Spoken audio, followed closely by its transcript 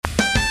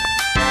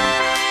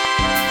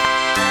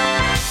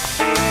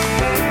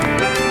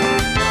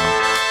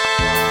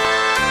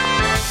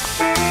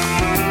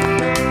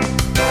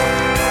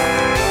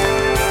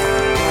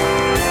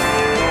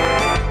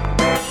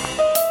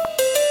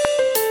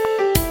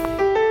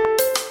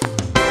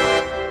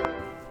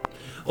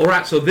All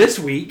right, so this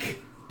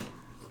week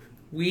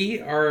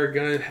we are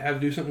going to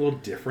do something a little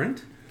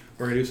different.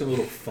 We're going to do something a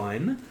little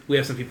fun. We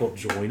have some people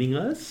joining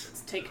us.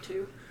 It's take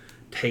two.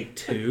 Take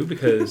two,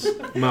 because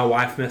my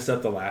wife messed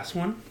up the last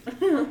one.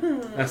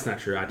 That's not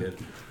true. I did.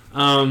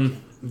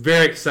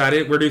 Very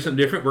excited. We're doing something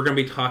different. We're going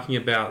to be talking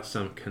about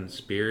some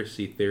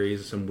conspiracy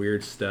theories, some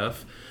weird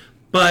stuff.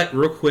 But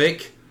real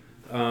quick,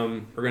 we're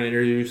going to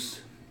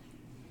introduce...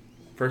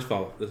 First of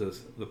all, this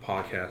is the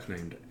podcast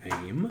named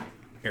AIM,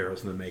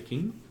 Arrows in the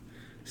Making.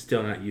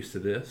 Still not used to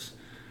this.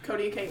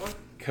 Cody and Caitlin.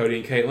 Cody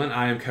and Caitlin.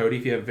 I am Cody,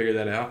 if you haven't figured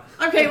that out.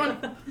 I'm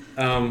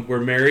Caitlin.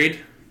 We're married,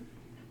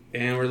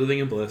 and we're living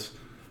in bliss.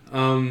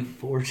 4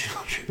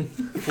 children.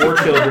 4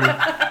 children.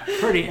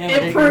 Pretty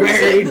evident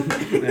married.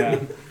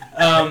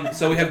 Yeah.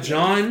 So we have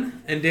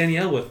John and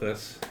Danielle with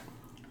us.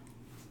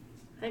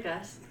 Hey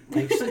guys.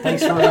 Thanks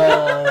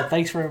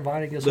for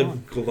inviting us The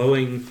on.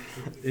 glowing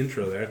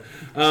intro there.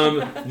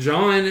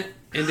 John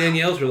and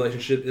Danielle's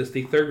relationship is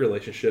the third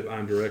relationship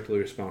I'm directly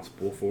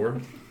responsible for.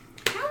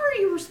 How are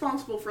you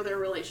responsible for their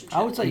relationship?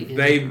 I would say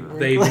They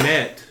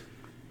met.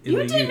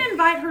 You didn't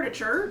invite her to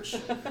church.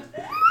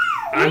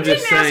 I'm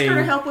just saying, ask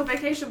her to help with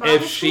Vacation Bible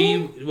if she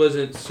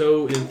wasn't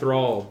so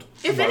enthralled.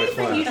 If by the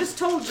anything, class, you just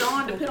told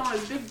John to put on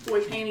his big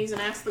boy panties and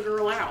ask the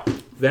girl out.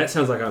 That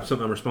sounds like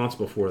something I'm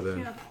responsible for then.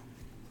 Yeah.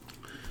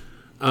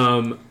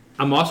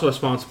 I'm also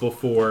responsible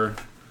for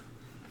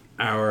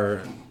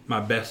my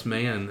best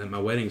man at my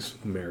wedding's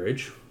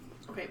marriage.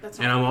 Okay, that's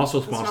And not, I'm also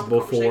that's not the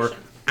responsible for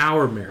conversation.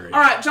 our marriage. All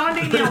right, John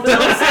Danielle,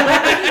 tell us.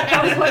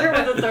 I was wondering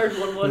what the third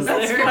one was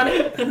That's there.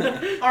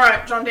 funny. All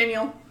right, John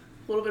Danielle,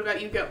 a little bit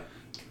about you. Go.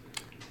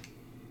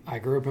 I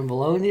grew up in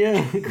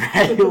Bologna,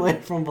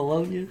 graduated from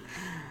Bologna.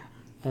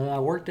 I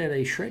worked at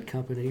a shred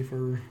company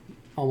for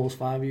almost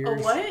 5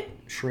 years. A what?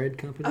 Shred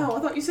company. Oh,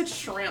 I thought you said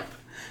shrimp.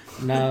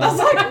 No. I was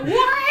like,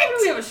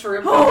 what? We have a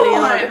shrimp Hold company in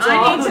on, Arkansas.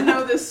 I need to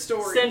know this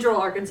story. Central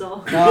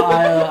Arkansas. No,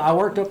 I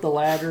worked up the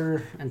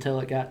ladder until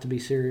it got to be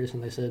serious,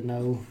 and they said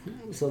no.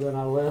 So then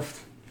I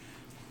left.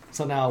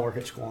 So now I work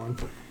at Swan.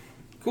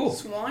 Cool.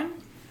 Swan?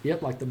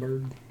 Yep, like the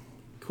bird.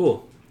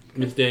 Cool.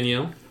 Miss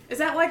Danielle? Is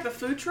that like the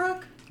food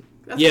truck?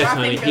 That's Yes, what I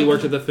honey. think He of.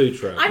 works at the food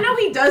truck. I know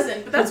he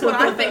doesn't, but that's what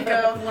I think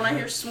of when I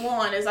hear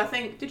Swan. Is I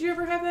think, did you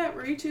ever have that?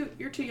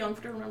 You're too young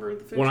to remember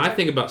the food When truck? I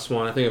think about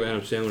Swan, I think of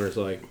Adam Sandler as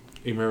like,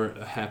 you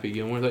remember Happy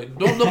Gilmore? Like,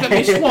 don't look at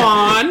me,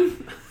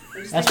 Swan!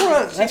 That's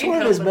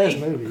one of his best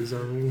movies. I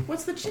mean,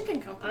 What's the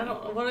chicken company? I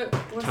don't.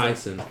 What's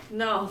Tyson. It?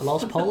 No.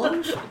 Los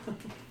Polos,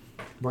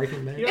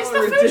 Breaking Bad. It's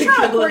the food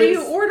truck where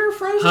you order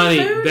frozen Honey,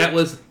 food.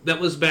 that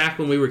was back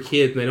when we were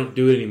kids, and they don't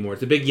do it anymore.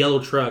 It's a big yellow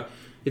truck.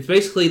 It's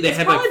basically they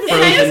have like probably the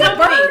It is frozen. a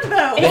bird,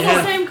 though. It's have-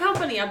 the same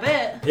company, I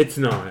bet. It's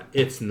not.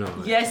 It's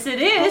not. Yes, it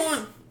Hold is.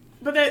 on.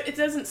 But it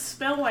doesn't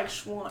spell like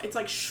Schwan. It's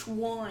like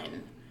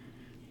Schwan.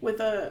 With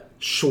a...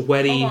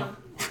 Sweaty. Hold on.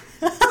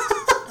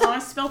 Oh, I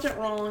spelled it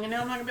wrong, and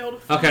now I'm not going to be able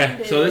to find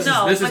Okay, it. so this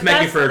No, is but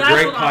making for a that's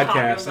great what I'm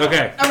talking podcast. about.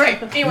 Okay,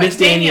 Okay, anyway, Miss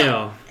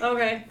Danielle.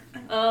 Okay.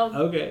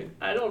 Okay,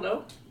 I don't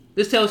know.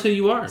 just tell us who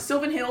you are.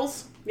 Sylvan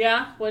Hills.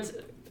 Yeah.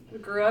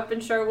 Grew up in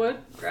Sherwood.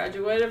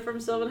 Graduated from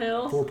Sylvan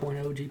Hills.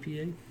 4.0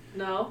 GPA.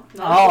 No,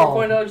 not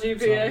 4.0 GPA.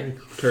 Sorry.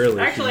 Curly.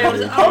 Actually, I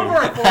was over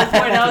a 4.0.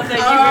 Thank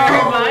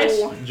you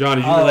very much. John,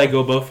 did you let go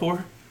above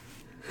 4?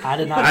 I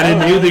did not. I didn't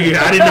know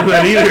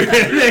that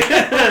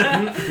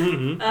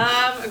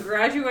either.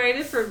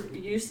 Graduated from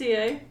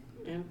UCA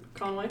in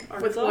Conway,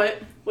 Arkansas. With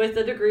what? With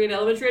a degree in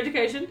elementary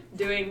education,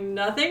 doing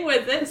nothing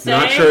with it.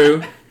 Not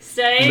true.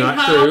 Staying Not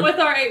home true. with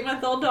our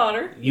 8-month-old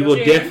daughter. You will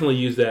Eugenia. definitely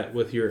use that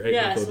with your 8-month-old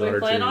Yes, daughter we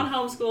plan too. on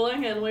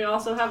homeschooling, and we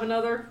also have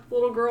another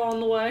little girl on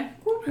the way.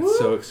 That's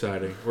so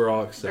exciting. We're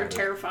all They're excited.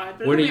 terrified.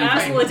 But What do it'll you be okay.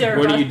 Absolutely terrified.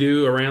 What do you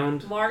do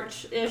around?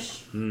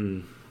 March-ish.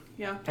 Yeah.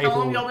 How April.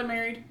 long y'all been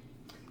married?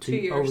 2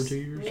 years. Over 2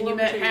 years. And you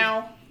met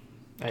how?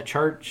 At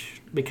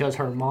church because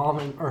her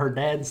mom or her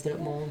dad and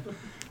stepmom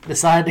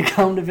decided to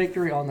come to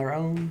Victory on their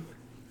own.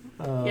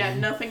 Yeah,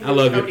 nothing I with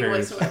love your Cody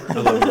parents. whatsoever.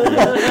 I love your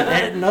parents.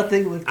 Had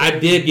nothing with. I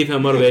did give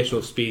him a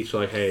motivational speech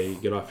like, "Hey,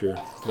 get off your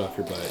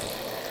butt."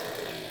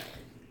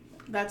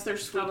 That's their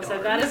sweet I would say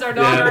daughter. that is our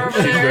daughter Yeah, over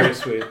she's there. very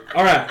sweet.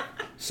 All right,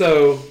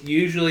 so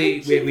usually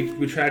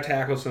we try to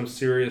tackle some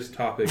serious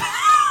topics,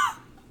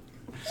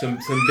 some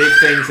big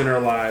things in our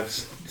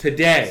lives.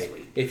 Today,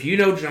 if you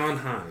know John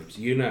Himes,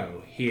 you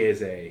know he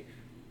is a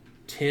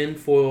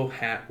tinfoil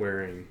hat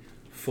wearing,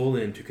 full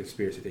into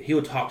conspiracy theory. He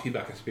will talk to you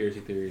about conspiracy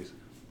theories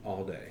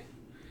all day.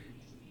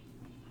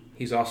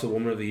 He's also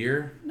Woman of the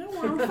Year. No,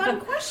 a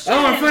fun question.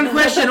 Oh, a fun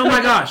question! Oh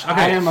my gosh! I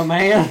Okay, am a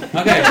man.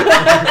 okay.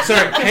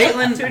 Sorry,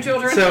 Caitlin. 2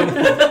 children.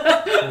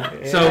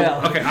 So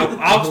Yeah. okay,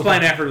 I'll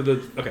explain after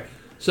the. Okay,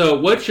 so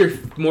what's your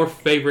more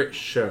favorite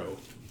show,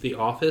 The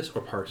Office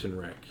or Parks and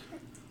Rec?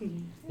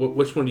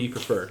 Which one do you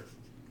prefer?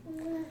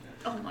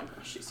 Oh my gosh,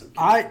 she's so cute.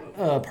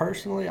 I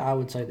personally, I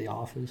would say The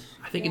Office.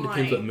 I think it Why?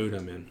 depends what mood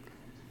I'm in.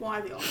 Why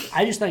the office?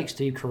 I just think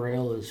Steve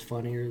Carell is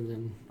funnier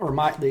than,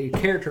 the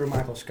character of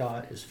Michael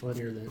Scott is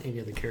funnier than any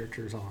of the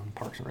characters on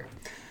Parks and Rec.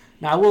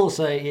 Now I will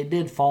say it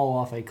did fall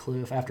off a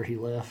cliff after he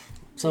left.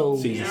 So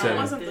Season Yeah, it 7.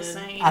 wasn't the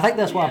same. I think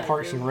that's why Yeah,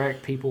 Parks it and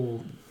Rec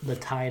people the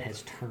tide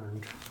has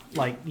turned.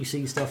 Like, you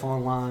see stuff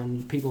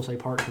online, people say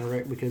Parks and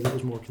Rec because it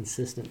was more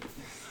consistent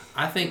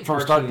I think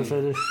from start to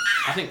finish.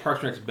 I think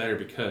Parks and Rec's better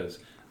because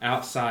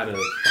outside of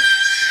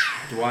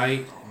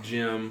Dwight,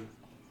 Jim,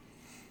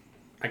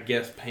 I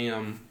guess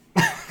Pam,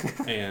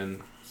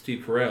 and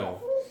Steve Carell,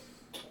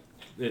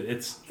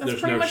 That's there's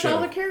pretty no much show.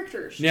 all the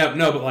characters. Yeah,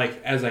 no, but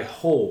like as a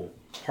whole,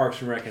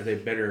 Parks and Rec has a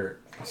better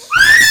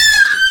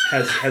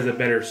has a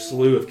better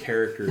slew of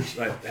characters,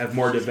 like have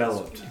more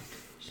developed.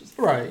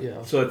 Right,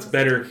 yeah. So it's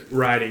better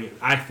writing,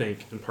 I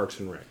think, in Parks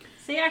and Rec.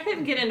 See, I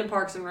couldn't get into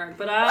Parks and Rec,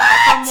 but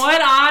from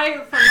what I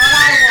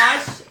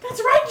watched, That's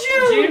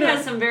right, June. June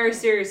has some very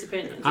serious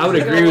opinions. I would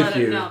Just agree gonna with let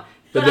it you, know.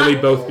 but then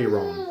we'd both be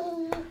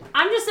wrong.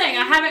 I'm just saying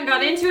I haven't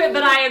got into it,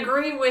 but I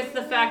agree with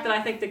the fact that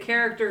I think the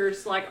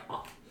characters, like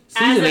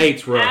Season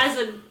 8's rough. as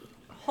a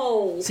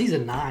whole,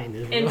 Season 9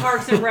 is in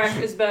Parks and Rec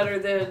is better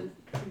than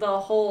the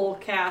whole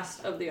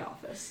cast of The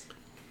Office.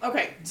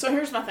 Okay, so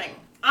here's my thing.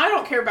 I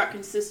don't care about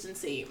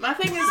consistency. My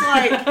thing is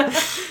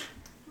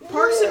like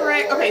Parks and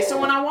Rec. Okay, so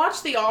when I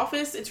watch The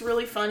Office, it's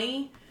really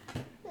funny,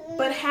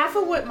 but half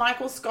of what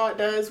Michael Scott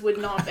does would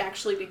not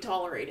actually be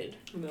tolerated.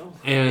 No.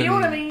 And You know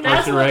what I mean?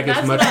 Parks and Rec is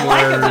That's much what I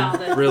like about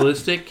more it.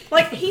 realistic.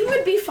 Like, he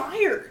would be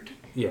fired.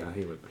 Yeah,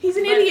 he would. He's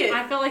an But idiot.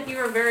 I feel like you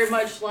are very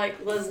much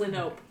like Leslie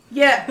Knope.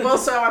 Yeah, well,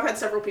 so I've had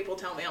several people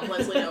tell me I'm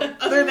Leslie Knope,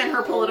 other than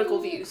her political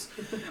views.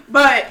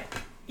 But,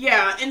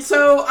 yeah, and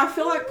so I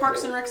feel like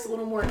Parks and Rec's a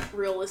little more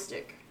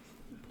realistic.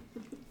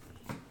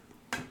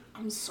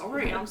 I'm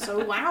sorry, I'm so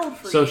loud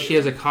for you. So she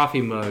has a coffee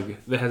mug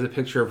that has a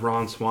picture of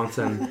Ron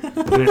Swanson,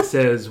 and it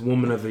says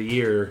 "Woman of the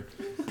Year"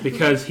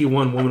 because he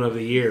won Woman of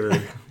the Year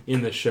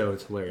in the show.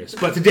 It's hilarious.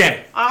 But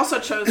today, I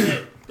also chose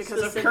it because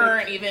of Specific.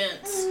 current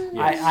events.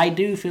 yes. I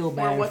do feel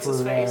bad what's for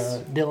his face?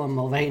 Dylan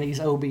Mulvaney's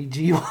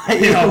OBGYN.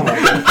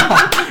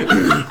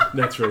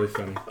 That's really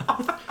funny.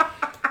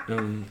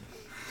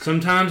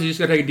 Sometimes you just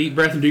gotta take a deep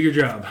breath and do your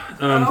job.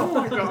 Oh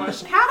my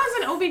gosh. How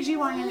does an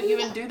OBGYN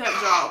even do that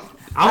job?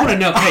 I want to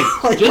know. Hey,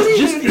 Like,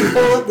 just you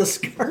pull up the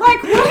skirt.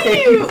 Like,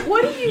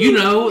 what do you you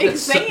know that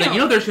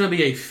exam? there's going to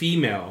be a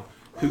female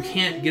who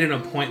can't get an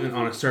appointment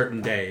on a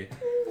certain day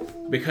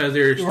because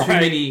there's too Right.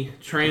 many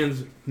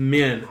trans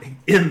men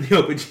in the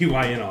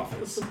OBGYN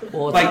office.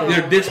 Well, it's Like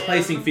they're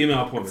displacing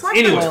female It's appointments. like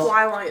Anyway, the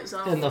Twilight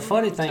Zone. and the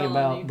funny thing telling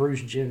about you.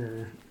 Bruce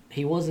Jenner,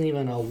 he wasn't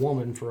even a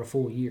woman for a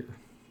full year.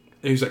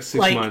 it was like 6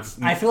 Like, months.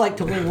 I feel like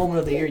to win Woman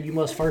of the Year, you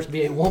must first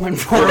be a woman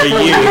for for a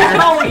full year.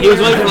 Oh, He was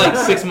only for like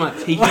 6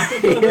 months.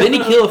 Didn't he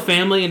kill a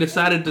family and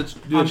decided to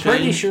do a I'm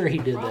pretty change? sure he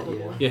did that,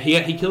 yeah. Yeah,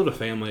 he killed a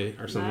family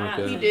or something like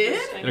Nah, that. He did?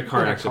 In a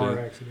car In a accident.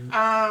 car accident.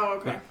 Oh,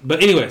 okay.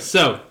 But anyway,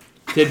 so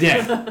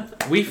today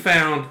we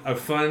found a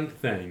fun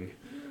thing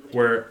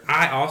where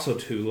I also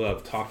too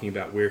love talking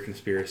about weird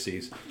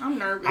conspiracies. I'm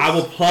nervous. I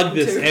will plug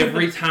this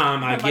every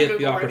time I Have I get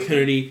the Googled already?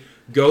 opportunity.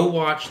 Go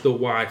watch the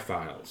Y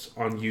Files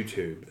on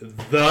YouTube.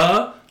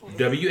 The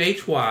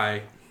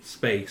WHY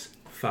space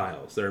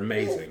files. They're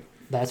amazing.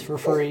 That's for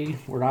free.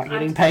 We're not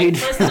getting paid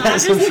for Listen, I'm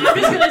that.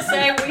 just gonna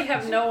say we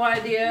have no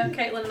idea.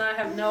 Caitlin and I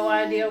have no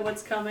idea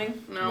what's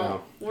coming.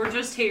 No. We're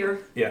just here.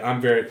 Yeah,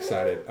 I'm very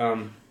excited.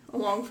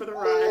 Along for the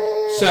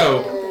ride.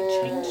 So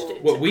They changed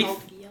it What to we-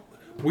 called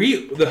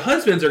Yellow. the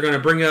husbands are going to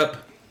bring up.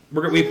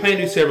 We plan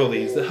to do several of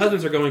these. The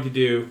husbands are going to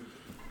do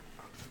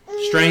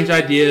strange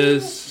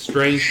ideas,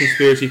 strange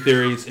conspiracy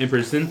theories, and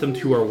present them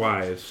to our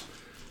wives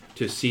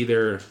to see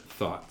their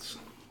thoughts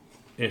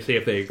and see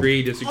if they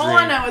agree, disagree. All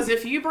I know is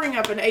if you bring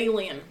up an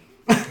alien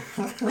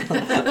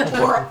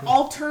or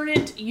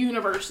alternate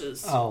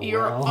universes, Oh,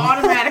 you're well.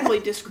 automatically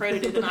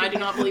discredited, and I do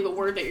not believe a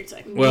word that you're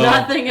saying. Well,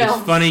 Nothing it's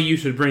else. funny you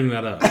should bring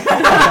that up.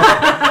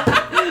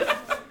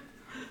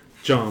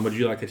 John, would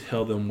you like to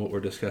tell them what we're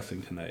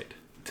discussing tonight?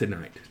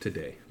 Tonight.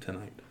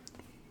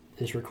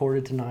 It's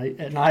recorded tonight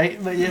at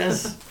night, but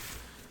yes.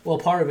 Well,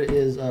 part of it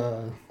is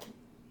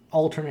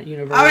alternate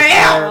universe Oh,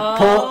 yeah.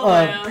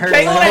 Oh,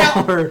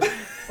 parallel,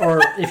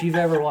 or if you've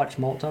ever watched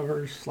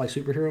Multiverse, like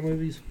superhero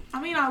movies.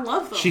 I mean, I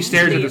love them. She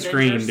stares at The the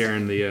screen Avengers.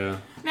 during the.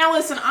 Now,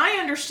 listen, I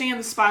understand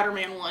the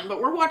Spider-Man one,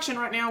 but we're watching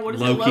right now, what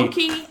is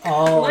Loki. it, Loki?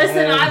 Oh, Listen,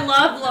 man. I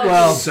love Loki.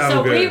 Well,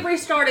 So we good.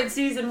 restarted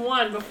season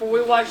 1 before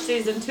we watched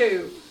season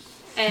 2.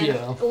 And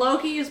Yeah.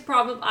 Loki is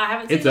probably, I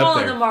haven't It's seen up all of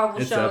there. the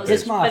Marvel It's up shows, there.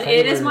 It's my but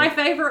it is favorite. my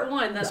favorite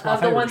one It's of my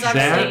the favorite ones I've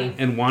That seen.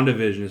 and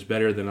WandaVision is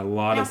better than a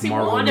lot Now, of see,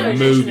 Marvel WandaVision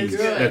movies is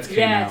good. that's came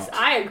Yes, out.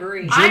 I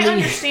agree. I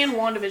understand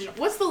WandaVision.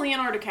 What's the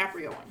Leonardo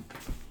DiCaprio one?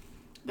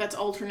 That's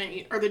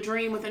alternate, or the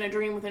dream within a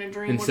dream within a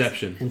dream.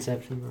 Inception.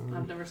 Inception.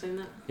 I've never seen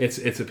that. It's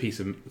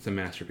a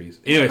masterpiece.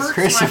 Anyways, Hurts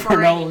Christopher my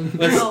brain.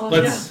 Nolan.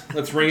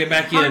 let's bring it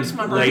back in, Hurts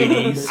my brain.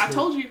 ladies. I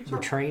told you. The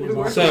train is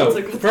on.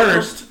 So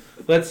first,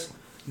 let's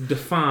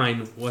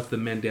define what the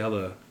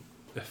Mandela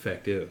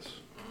Effect is.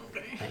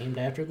 Named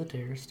after the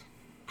terrorist.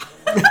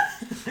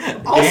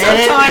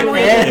 Also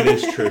timely. It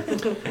is true.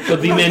 So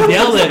the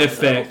Mandela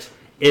Effect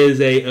is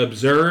a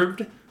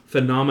observed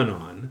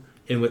phenomenon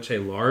in which a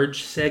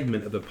large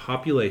segment of the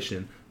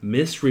population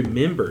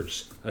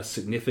misremembers a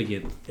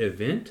significant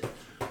event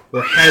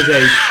or has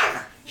a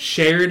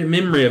shared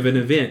memory of an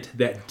event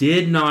that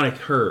did not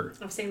occur.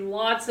 I've seen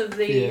lots of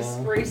these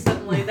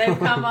recently. They've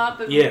come up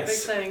and been a big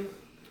thing.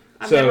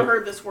 I've never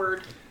heard this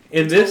word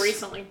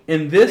recently.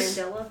 In this,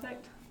 Mandela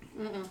Effect?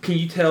 Can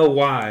you tell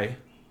why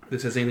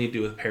this has anything to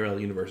do with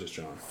parallel universes,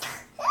 John?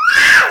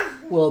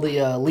 Well,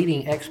 the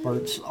leading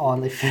experts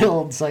on the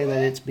field say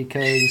that it's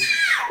because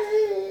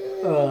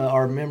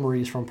our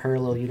memories from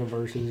parallel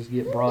universes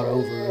get brought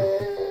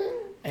over,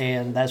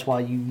 and that's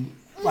why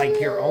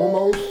you're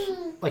almost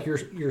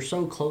you're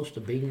so close to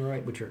being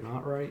right, but you're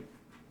not right.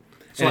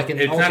 So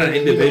it's not an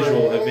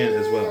individual event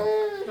as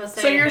well.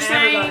 So you're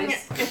saying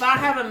if I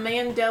have a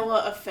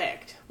Mandela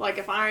effect,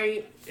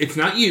 it's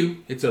not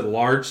you; it's a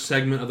large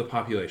segment of the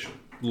population.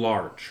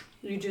 Large.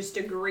 You just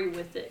agree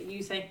with it.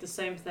 You think the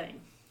same thing.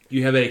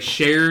 You have a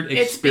shared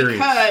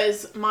experience.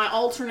 It's because my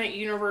alternate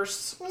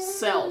universe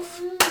self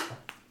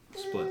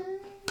split.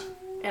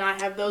 And I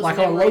have those like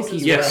on Loki,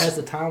 yes. where it has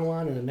the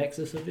timeline and the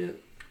nexus of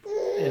it,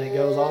 and it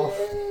goes off.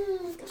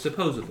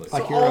 Supposedly.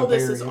 So all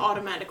this is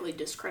automatically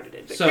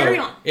discredited. But carry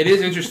on. It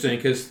is interesting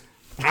because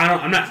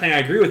I'm not saying I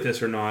agree with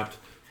this or not.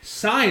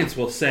 Science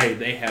will say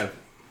they have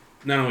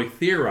not only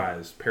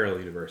theorized parallel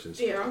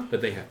universes, but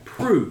they have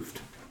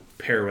proved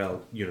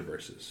parallel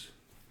universes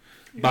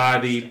by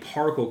the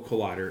particle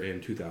collider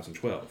in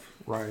 2012.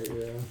 Right,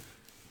 yeah.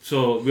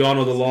 So we all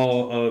know the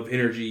law of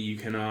energy. You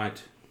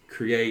cannot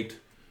create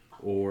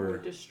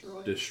or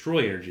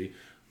destroy energy.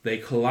 They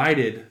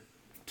collided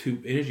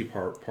two energy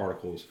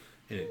particles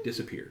and it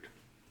disappeared.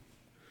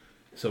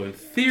 So in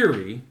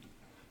theory,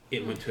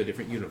 it went to a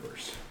different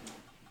universe.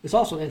 It's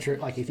also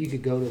interesting, like if you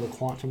could go to the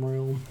quantum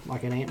realm,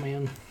 like an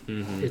Ant-Man,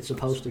 it's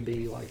supposed to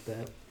be like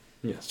that.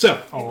 Yeah.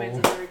 So, Ant-Man's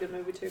a very good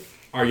movie too.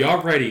 Are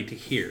y'all ready to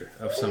hear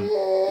of some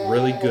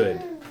really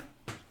good?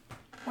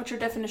 What's your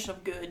definition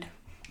of good?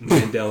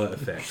 Mandela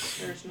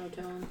effects. There's no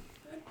telling.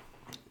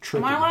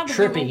 Am I allowed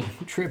to Google?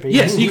 Trippy.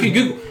 Yes, you can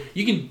Google.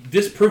 You can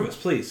disprove us,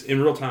 please,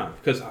 in real time.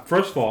 Because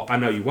first of all, I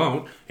know you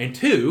won't, and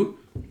two,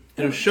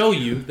 it'll show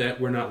you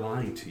that we're not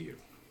lying to you.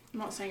 I'm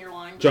not saying you're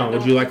lying. John,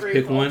 would you like to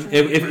pick one?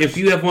 If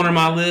you have one on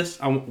my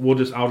list, I'll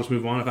just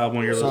move on. If I have one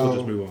on your list, we'll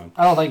just move on.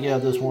 I don't think you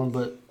have this one,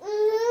 but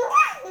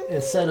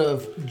instead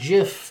of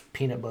Jif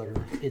peanut butter,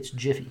 it's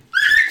Jiffy.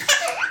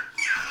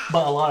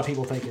 But a lot of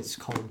people think it's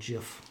called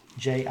Jif.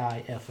 Jiff.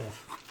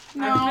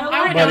 No,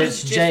 I but know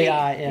it's Jiff.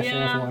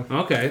 Yeah.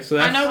 Okay, so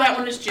that's, I know that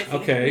one is Jiffy.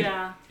 Okay.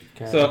 Yeah.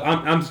 So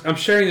I'm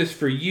sharing this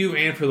for you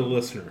and for the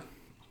listener.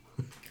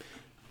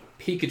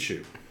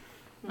 Pikachu.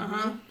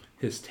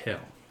 His tail.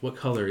 What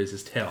color is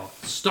his tail?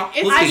 Stop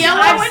It's looking.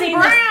 yellow and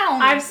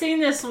brown. I've seen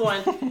this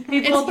one.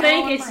 People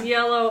think it's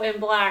yellow and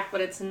black,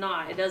 but it's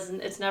not. It doesn't.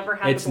 It's never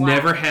had. It's the black.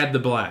 never had the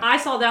black. I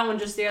saw that one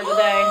just the other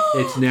day.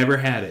 It's never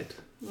had it.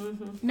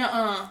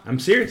 Nuh-uh. I'm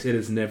serious. It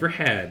has never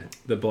had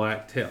the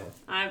black tail.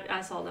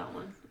 I saw that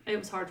one. It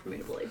was hard for me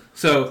to believe.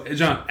 So,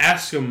 John,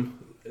 ask him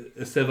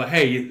instead of like,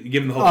 hey, you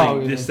give him the whole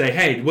thing. Yeah. Just say,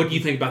 hey, what do you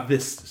think about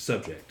this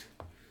subject?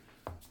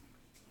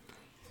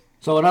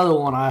 So another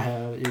one I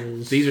have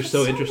is... These are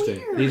so interesting.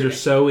 Weird. These are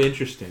so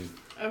interesting.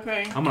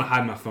 Okay. I'm going to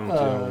hide my phone,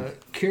 too.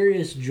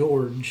 Curious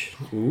George.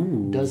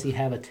 Ooh. Does he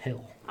have a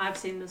tail? I've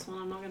seen this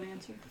one. I'm not going to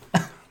answer.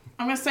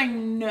 I'm going to say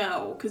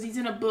no, because he's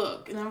in a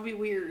book, and that would be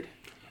weird.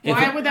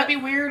 Why would that be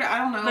weird? I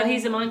don't know. But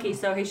he's a monkey,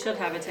 so he should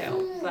have a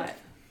tail. But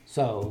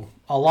so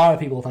a lot of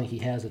people think he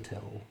has a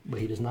tail, but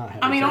he does not have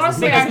a tail. I mean,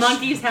 honestly, because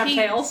monkeys have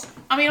tails.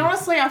 I mean,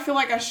 honestly, I feel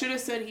like I should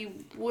have said he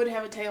would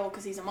have a tail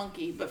because he's a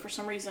monkey, but for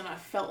some reason I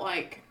felt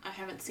like I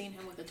haven't seen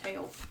him with a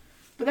tail.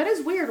 But that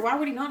is weird. Why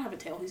would he not have a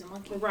tail? He's a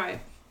monkey. Right.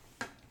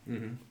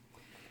 Mm-hmm.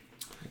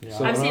 Yeah.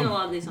 So, I've seen a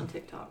lot of these on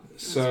TikTok.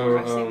 So,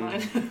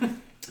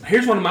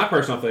 here's one of my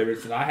personal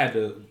favorites that I had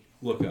to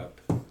look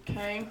up.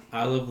 Okay.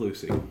 I Love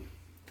Lucy.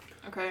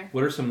 Okay.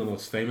 What are some of the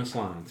most famous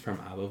lines from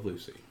I Love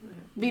Lucy?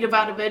 Vita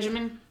Vita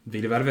Benjamin.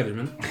 Vita Vita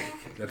Benjamin.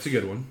 That's a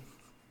good one.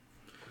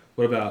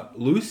 What about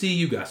Lucy,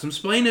 you got some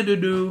splaining to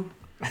do?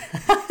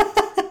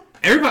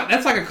 Everybody,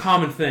 that's like a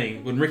common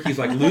thing. When Ricky's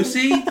like,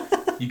 Lucy,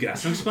 you got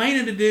some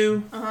splaining to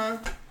do. Uh-huh.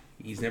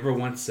 He's never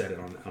once said it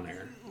on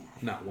air.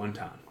 Not one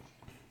time.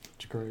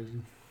 It's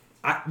crazy.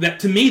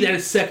 To me, that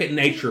is second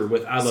nature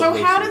with I Love Lucy.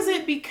 So how does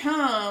it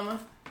become...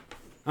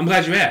 I'm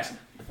glad you asked.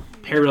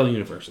 Parallel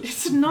universes.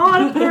 It's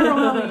not a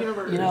parallel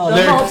universe. You know,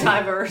 the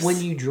multiverse.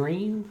 When you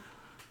dream,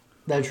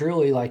 that's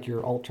really like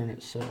your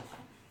alternate self.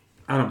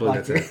 I don't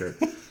believe that's accurate.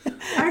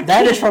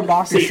 That is from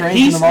Doctor Strange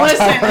in the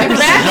Listen,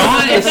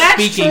 Multiverse. if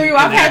that's true,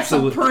 I've had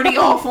some pretty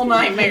awful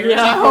nightmares.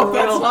 Yeah, I hope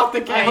that's not the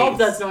case. I hope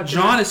that's not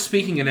true. John is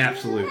speaking in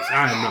absolutes.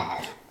 I am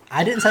not.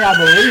 I didn't say I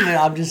believe it.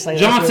 I'm just saying.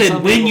 John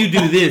said, when you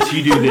do this,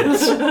 you do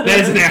this. That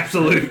is an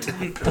absolute.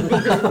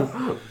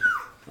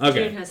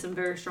 Okay. June has some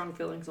very strong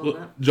feelings on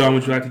that. John,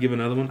 would you like to give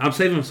another one? I'm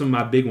saving some of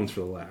my big ones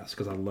for the last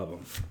because I love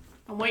them.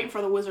 I'm waiting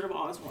for the Wizard of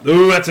Oz one.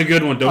 Ooh, that's a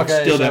good one. Don't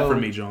steal that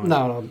from me, John.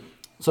 No.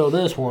 So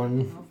this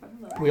one,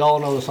 we all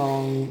know the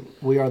song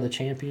 "We Are the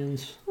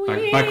Champions"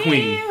 by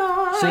Queen.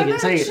 Sing it.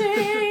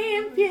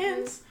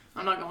 Champions.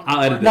 I'm not going.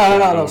 I'll edit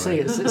No. Sing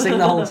it. Sing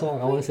the whole song.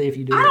 I want to see if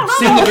you do it.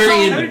 Sing the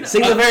very end.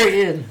 Sing the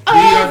very end.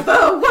 Of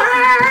the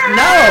world.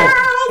 No.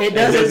 It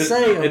doesn't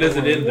say It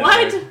doesn't end that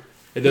What? way.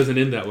 It doesn't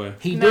end that way.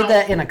 He No. did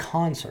that in a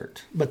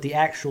concert, but the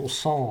actual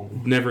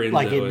song Never ends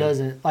like that it way.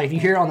 doesn't. Like if you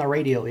hear it on the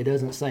radio, it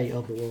doesn't say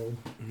 "of the world."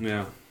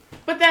 Yeah.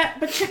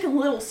 But Chicken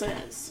Little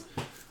says.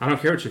 I don't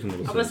care what Chicken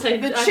Little I'm gonna says. say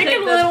The I Chicken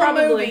think that's Little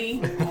probably.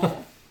 movie.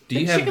 Do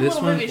you the have Chicken this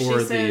Little one movie, she or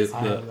the says,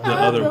 other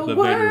the the bigger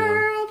one?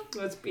 world.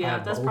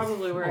 That's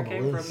probably where it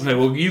came from. Okay,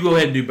 well you go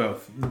ahead and do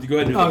both. Go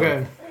ahead and do both.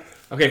 Okay.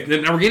 Okay,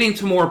 then now we're getting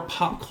to more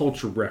pop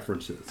culture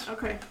references.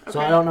 Okay. So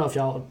I don't know if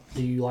y'all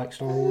do you like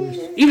Star Wars?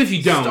 Even if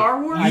you don't,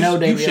 Star Wars? you, I know you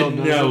Danielle should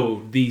knows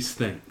know these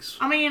things.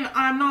 I mean,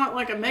 I'm not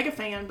like a mega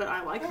fan, but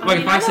I like them. Like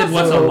mean, if I I said know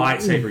what's a so-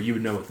 lightsaber, you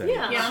would know what that is.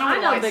 Yeah, Yeah, I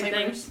know what big lightsabers.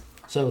 things.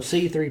 So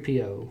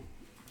C-3PO,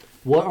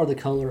 what are the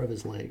color of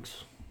his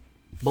legs?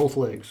 Both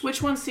legs.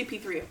 Which one's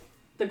CP3?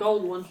 The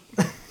gold one.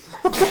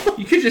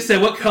 You could just say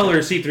what color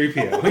is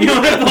C-3PO. You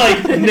don't have to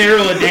like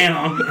narrow it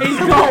down. He's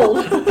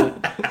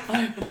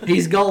gold.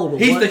 He's gold.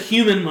 He's what? the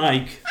human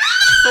like.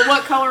 But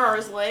what color are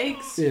his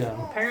legs? Yeah.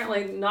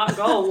 Apparently not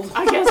gold.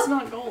 I guess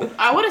not gold.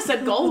 I would have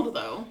said gold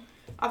though.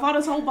 I thought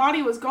his whole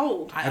body was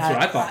gold. That's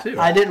what I thought too.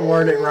 I didn't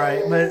word it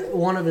right, but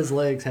one of his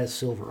legs has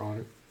silver on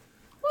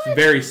it.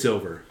 Very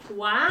silver.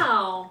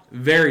 Wow.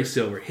 Very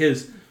silver.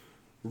 His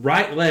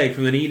right leg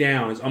from the knee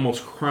down is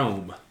almost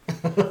chrome.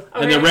 And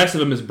Okay. the rest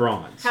of him is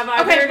bronze. Have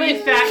I Okay, already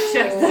but- fact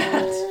checked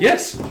that?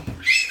 Yes.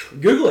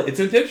 Google it. It's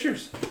in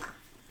pictures.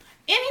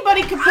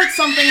 Anybody could put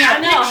something in I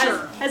a know.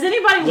 picture. Has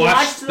anybody Watch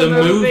watched the the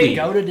movie? movie.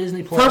 Go to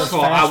Disney Plus. First of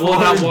all, I fast will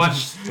not forward. watch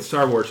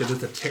Star Wars.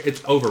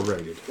 It's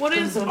overrated. What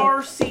is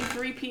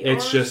RC3P?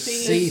 It's just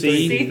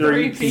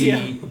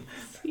C3PO.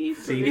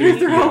 C3P. You're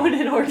throwing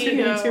an PO.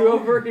 R2D2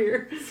 over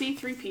here.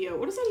 C3PO.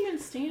 What does that even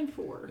stand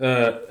for?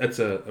 That's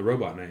a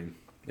robot name.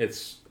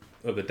 It's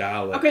of the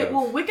dialect. Okay, of-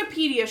 well,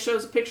 Wikipedia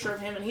shows a picture of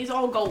him, and he's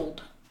all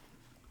gold.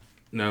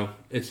 No,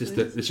 it's just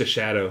it's a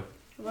shadow.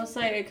 I must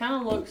say, it kind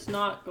of looks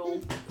not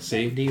gold.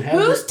 See? Do you have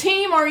Whose the,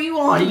 team are you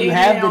on, do you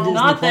have the Danielle? Disney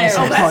Not Plus?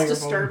 there. Oh, app on that's your phone?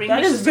 disturbing.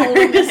 That He's is just very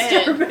holding the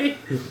head. disturbing.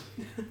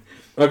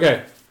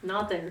 Okay.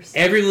 Not theirs.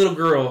 Every little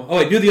girl. Oh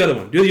wait, do the other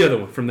one. Do the other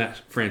one from that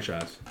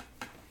franchise.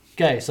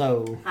 Okay,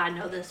 so I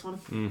know this one.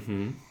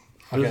 Mm-hmm.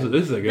 Okay.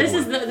 This is a good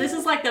one. This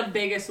is like the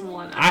biggest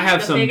one. I have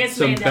the some biggest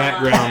Mandela.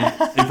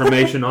 background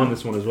information on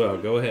this one as well.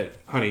 Go ahead,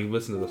 honey.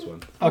 Listen to this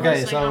one.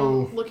 okay, I'm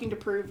so looking to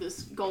prove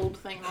this gold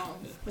thing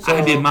wrong. I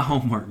did my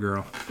homework,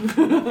 girl.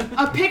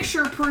 A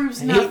picture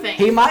proves nothing.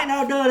 he might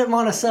not do it at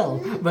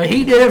Monticello, but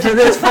he did it for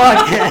this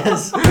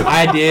podcast.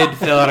 I did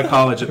fail out of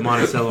college at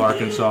Monticello,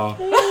 Arkansas.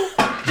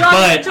 John,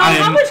 But John I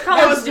how am- much That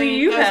college was do me,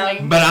 you that was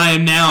have? me. But I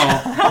am now.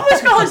 How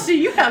much college do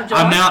you have,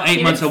 John? I'm now 8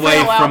 You months didn't away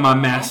fail out. from my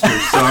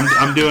master's, so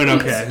I'm doing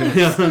okay.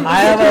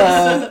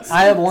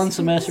 I have one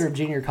semester of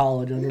junior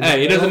college under me.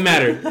 Hey, it doesn't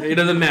matter. It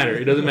doesn't matter.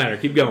 It doesn't matter.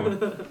 Keep going.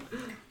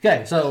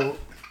 Okay, so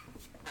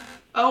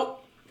Oh,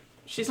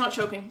 she's not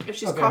choking. If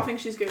she's Okay. coughing,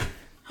 she's good.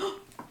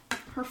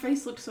 Her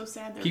face looked so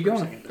sad there. Keep for a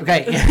going. second.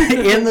 okay,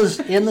 in the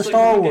It's like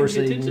Star you're Wars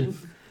paying scene,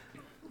 attention.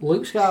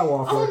 Luke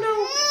Skywalker. Oh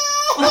no!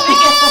 It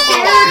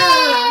scared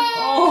her.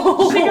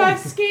 Oh, She got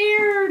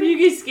scared. You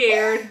get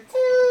scared.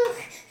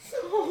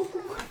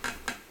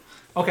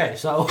 Okay,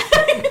 so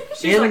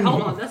She's like, In-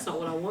 hold on, that's not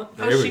what I want.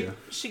 There we she, go.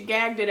 she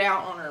gagged it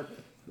out on her.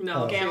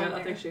 No, Okay.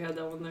 I think she had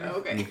that one there.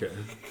 Okay. Okay.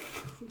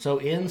 so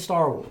in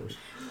Star Wars,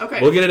 Okay.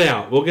 We'll get it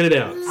out. We'll get it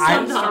out.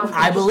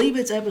 I believe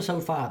it's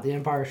Episode 5, The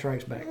Empire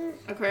Strikes Back.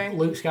 Okay.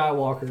 Luke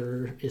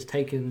Skywalker is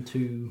taken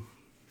to.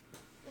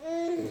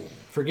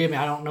 Forgive me,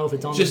 I don't know if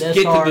it's on Just the Death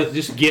get Star. to the.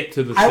 Just get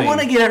to the. I scene. want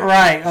to get it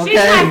right. Okay. She's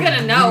not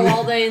gonna know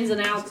all the ins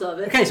and outs of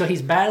it. Okay, so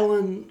he's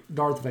battling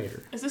Darth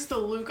Vader, Is this the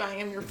Luke, I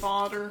am your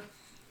father?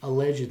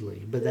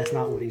 allegedly, but that's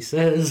not what he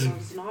says.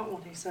 That's not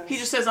what he says. He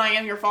just says, I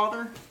am your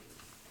father.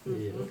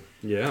 Yeah.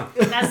 Yeah.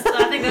 I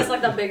think that's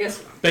like the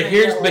biggest. But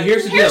here's the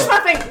Here's deal. my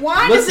thing.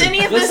 Why does Listen,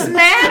 any of listen, this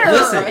matter?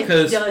 listen. It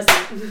Because-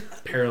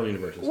 doesn't. Parallel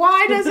universes.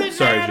 Why does it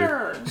Sorry,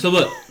 matter? Jude. So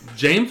look,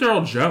 James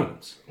Earl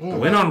Jones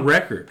went on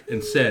record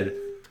and said,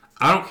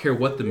 "I don't care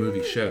what the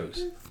movie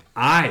shows.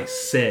 I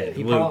said,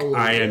 He Luke, probably-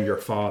 I am your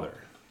father."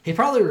 He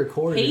probably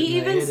recorded it. He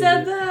and they even edited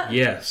said it. that.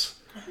 Yes.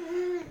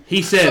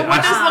 He said. So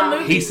what does the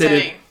movie he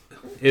said say?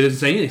 it doesn't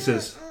say anything. He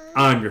says,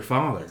 "I'm your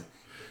father,"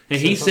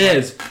 and he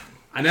says,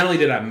 "I not only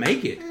did I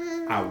make it,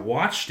 I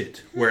watched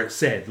it where it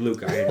said,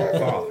 Luke, I am your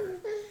father."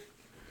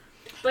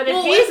 But if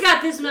Well, he's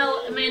got this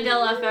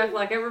Mandela effect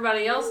like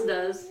everybody else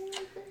does,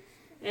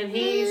 and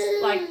he's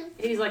like,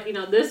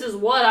 this is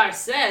what I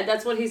said.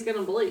 That's what he's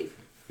gonna believe,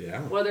 Yeah.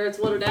 whether it's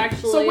what it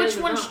actually So is. which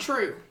or one's not.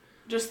 true?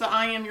 Just the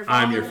I am your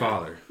father? I'm your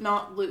father.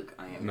 Not Luke,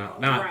 I am your Not,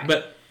 father. not, Right.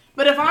 but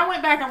But if I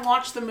went back and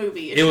watched the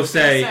movie, It will just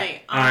gonna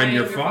say, I I'm am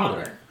your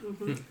father.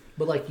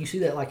 But like you see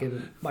that like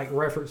in like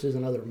references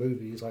in other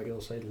movies, like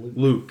it'll say Luke.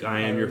 Luke, I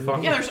am your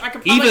father. Yeah, I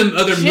could probably Even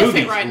other GIF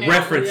movies it right now.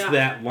 reference Yeah.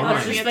 that I was line.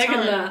 just Be a thinking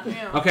ton. that.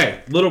 Yeah. Okay,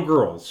 little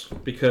girls,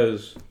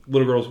 because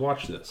little girls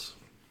watch this.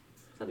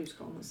 I thought he was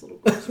calling us little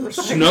girls for a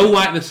second. Snow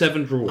White and the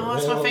Seven Oh,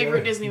 Dwarfs. that's my Oh, favorite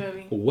yeah. Disney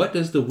movie. What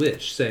does the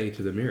witch say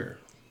to the mirror?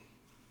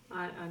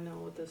 I know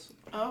what this.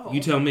 Oh.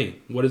 You tell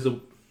me. What is the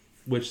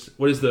witch?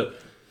 What is the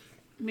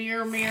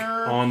Mirror,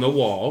 mirror. on the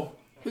wall?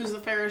 Who's the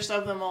fairest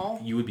of them all?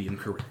 You would be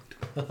incorrect.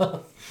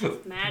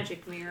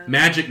 Magic mirror.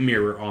 Magic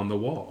mirror on the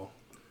wall.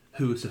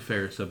 Who is the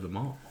fairest of them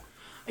all?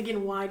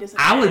 Again, why does it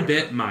I would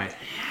matter? bet my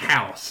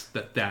house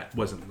that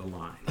wasn't the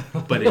line,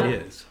 but it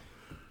is.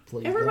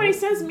 Please Everybody don't.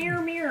 says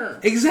mirror, mirror.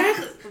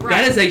 Exactly. Right.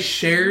 That is a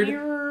shared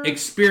Mirror.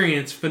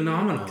 experience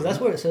phenomenon. 'Cause that's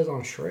what it says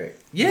on Shrek.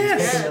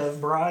 Yes. He's picking the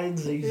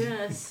brides.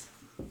 Yes.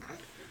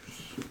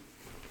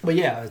 But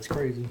yeah, it's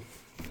crazy.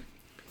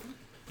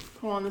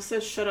 Hold on, this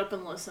says shut up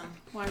and listen.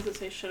 Why does it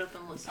say shut up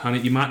and listen? Honey,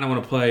 you might not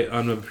want to play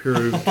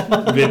unapproved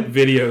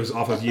videos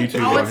off of YouTube.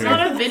 Oh, on it's here.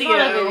 not a video. It's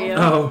not a video.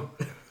 Oh.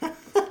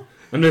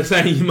 I'm just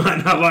saying you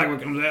might not like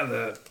what comes out of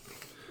that.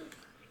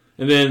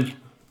 And then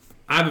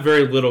I have a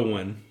very little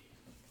one.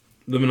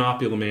 The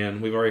Monopoly Man.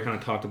 We've already kind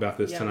of talked about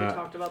this Yeah, tonight. we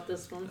talked about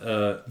this one.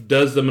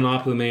 Does the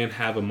Monopoly Man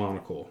have a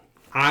monocle?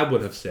 I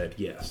would have said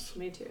yes.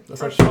 Me too.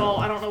 That's First like of all,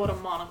 I don't know what a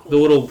monocle The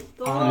is. little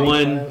The little-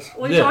 one.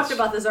 We this. talked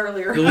about this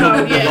earlier. The little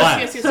Oh, bit of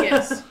glass.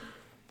 yes.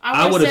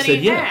 I would have said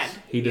he yes.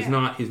 had. He does Yeah.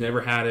 not. He's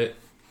never had it.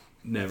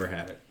 Never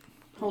had it.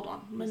 Hold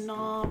on.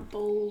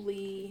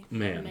 Monopoly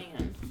Man.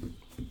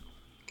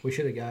 we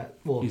should have got.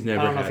 Well, He's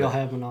never I don't know if had y'all it.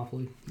 have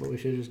Monopoly, but we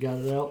should have just got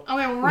it out. Okay,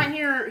 well, right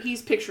here,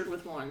 he's pictured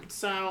with one.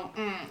 So,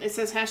 it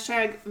says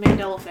hashtag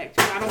Mandela Effect.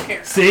 I don't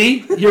care.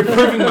 See? You're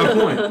proving my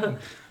point.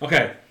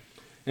 Okay.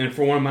 And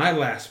for one of my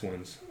last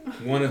ones,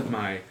 one of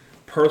my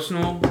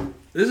personal...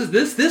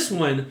 This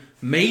one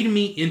made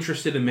me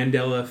interested in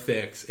Mandela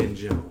Effects in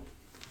general.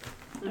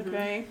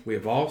 Okay. We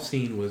have all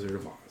seen Wizard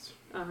of Oz.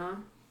 Uh-huh.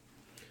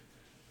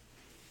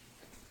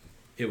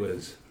 It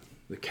was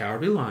the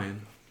Cowardly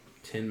Lion,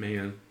 Tin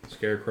Man,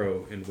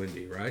 Scarecrow, and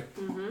Wendy, right?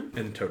 Mm-hmm.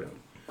 And Toto.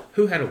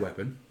 Who had a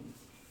weapon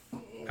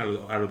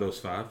out of those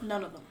five?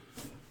 None of them.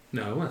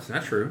 No, that's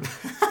not true.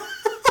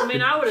 I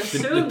mean, I would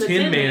assume The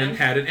Tin Man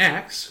had an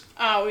axe.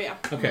 Oh, yeah.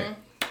 Okay.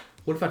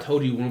 What if I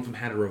told you one of them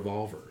had a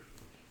revolver?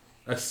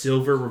 A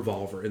silver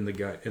revolver in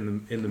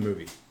the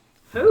movie.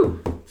 Who?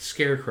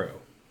 Scarecrow.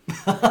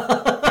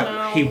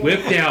 No. He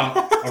whipped out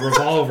a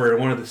revolver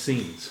in one of the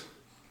scenes.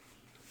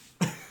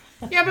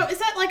 Yeah, but is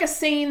that like a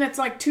scene that's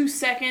like 2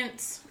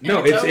 seconds? and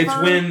No, it's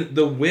over? when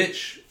the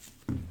witch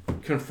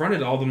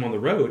confronted all of them on the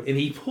road, and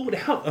he pulled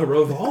out a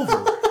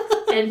revolver.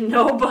 And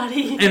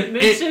nobody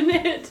mentioned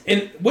it.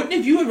 And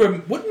wouldn't you have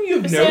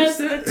It noticed says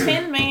that? the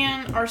Tin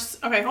Man are...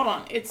 Okay, hold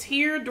on. It's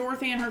here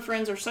Dorothy and her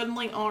friends are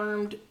suddenly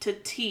armed to the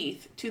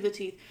teeth.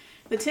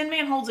 The Tin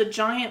Man holds a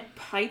giant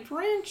pipe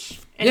wrench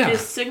and Yeah.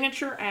 his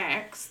signature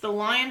axe. The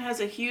Lion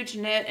has a huge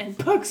net and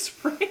bug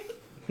spray.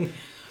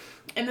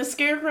 And the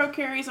Scarecrow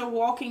carries a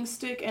walking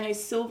stick and a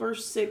silver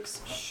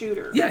 6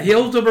 shooter. Yeah, he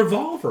holds a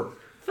revolver.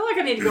 I feel like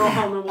I need to go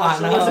home and watch I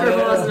The know, Wizard of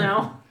yeah. Oz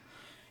now.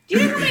 Do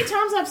you know how many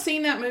times I've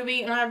seen that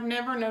movie and I've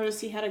never noticed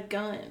he had a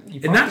gun?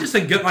 And not just a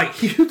gun, like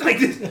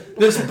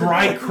this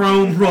bright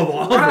chrome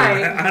revolver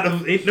Right. out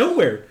of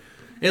nowhere.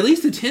 At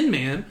least the Tin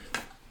Man,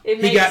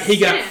 It he got makes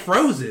sense.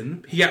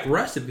 frozen. He got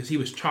rusted because he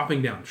was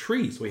chopping down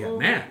trees. So he had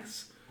an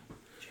axe.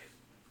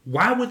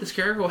 Why would the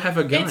Scarecrow have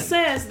a gun? It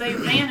says they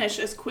vanish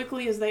as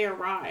quickly as they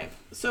arrive.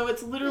 So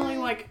it's literally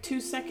like 2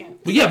 seconds.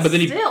 Well, yeah, but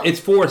then Still. it's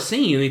for a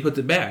scene and he puts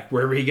it back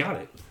wherever he got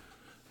it.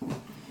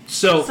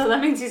 So So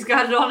that means he's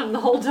got it on him the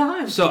whole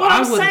time. What I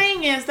I'm would.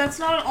 saying is that's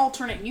not an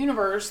alternate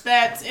universe.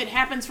 That it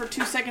happens for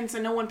 2 seconds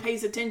and no one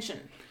pays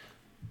attention.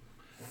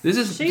 This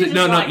is She's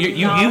no. just, like,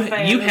 You not a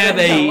fan you of have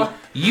Mandela.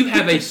 you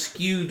have a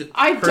skewed.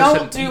 I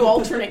don't do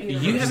alternate You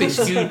universes.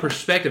 have a skewed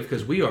perspective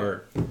because we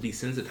are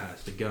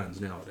desensitized to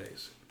guns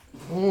nowadays.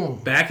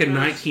 Back in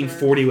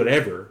 1940,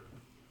 whatever,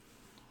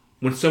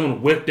 when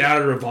someone whipped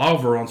out a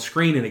revolver on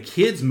screen in a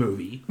kids'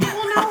 movie,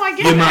 Well, no, I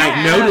get You that.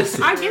 might notice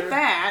it. I get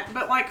that,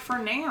 but like for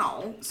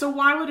now, so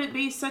why would it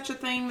be such a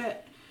thing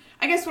that?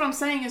 I guess what I'm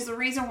saying is the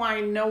reason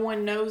why no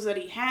one knows that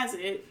he has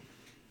it.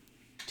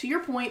 To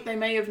your point, they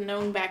may have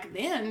known back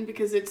then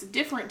because it's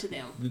different to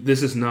them.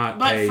 this is not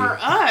But a. for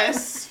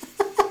us,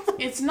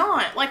 it's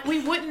not. Like we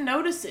wouldn't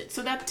notice it.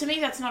 So that to me,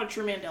 that's not a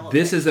true Mandela.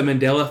 This effect. is a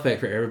Mandela effect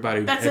for everybody.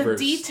 Who's That's ever, a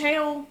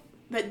detail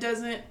that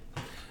doesn't.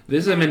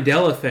 This is a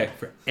Mandela effect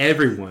for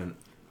everyone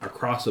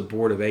across the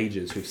board of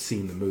ages who've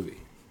seen the movie.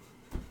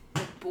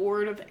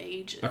 Board of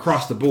ages.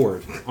 Across the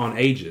board on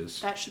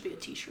ages. That should be a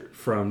T-shirt.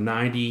 From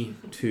 90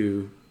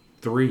 to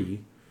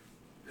 3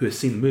 who has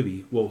seen the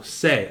movie will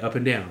say up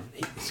and down,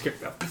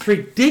 it's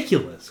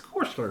ridiculous. Of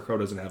course Scarecrow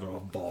doesn't have a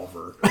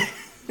revolver.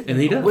 And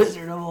he does.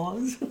 Wizard of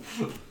Oz.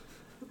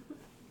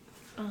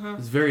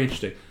 It's very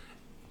interesting.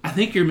 I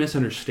think you're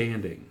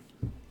misunderstanding.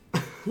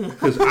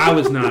 Because I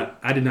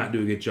did not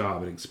do a good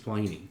job at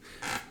explaining.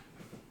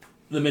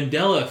 The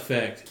Mandela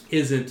effect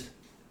isn't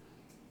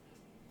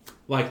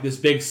like this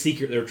big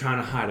secret they were trying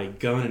to hide a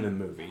gun in a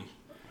movie.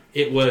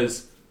 It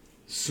was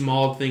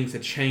small things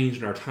that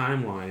changed in our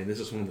timeline, and this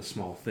is one of the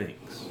small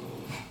things.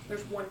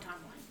 There's one timeline.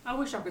 I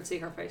wish I could see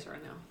her face right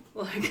now.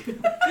 Like,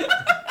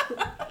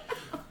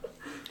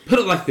 Put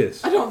it like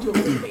this. I don't do it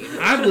with me.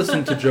 I've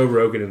listened to Joe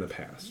Rogan in the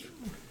past.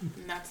 And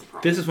that's the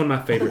problem. This is one of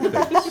my favorite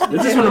things.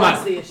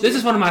 This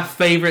is one of my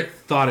favorite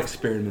thought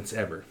experiments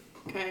ever.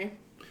 Okay.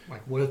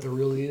 Like, what if there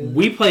really is?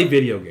 We play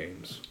video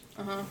games.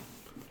 Uh-huh.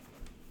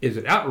 is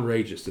it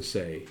outrageous to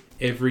say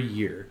every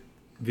year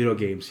video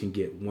games can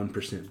get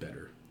 1%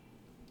 better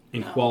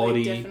in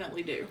quality? They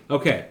definitely do.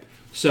 Okay,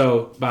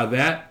 so by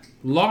that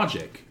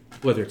logic,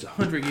 whether it's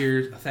 100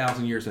 years,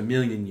 1,000 years,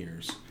 1,000,000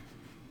 years,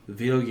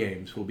 video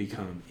games will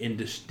become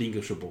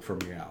indistinguishable from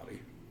reality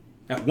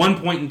at one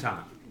point in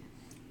time.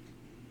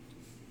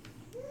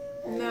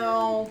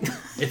 No.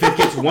 If it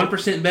gets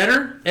 1%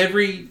 better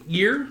every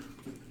year,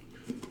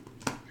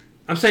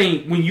 I'm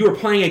saying when you are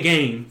playing a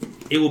game,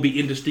 it will be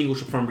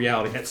indistinguishable from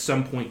reality at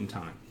some point in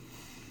time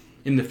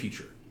in the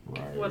future.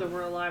 Right. Whether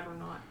we're alive or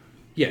not.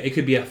 Yeah, it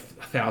could be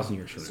 1,000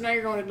 years from So now. now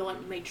you're going into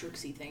like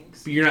Matrixy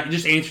things. But you're not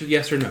just answer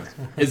yes or no.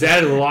 Is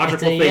that a logical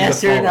It's a thing?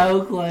 yes to or follow?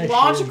 no question.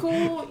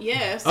 Logical,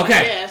 yes.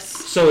 Okay. Yes.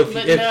 So if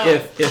But no.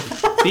 if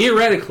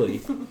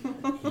theoretically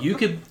you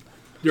could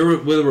there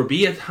will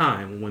be a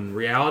time when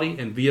reality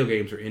and video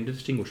games are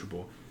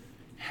indistinguishable,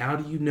 how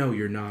do you know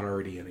you're not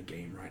already in a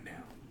game right now?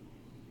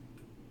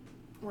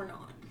 We're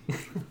not.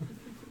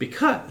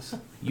 Because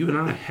you and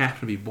I have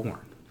to be born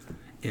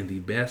in the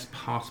best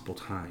possible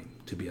time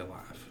to be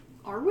alive.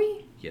 Are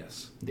we?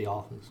 Yes. The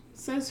Office.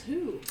 Says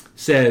who?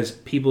 Says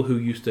people who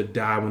used to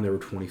die when they were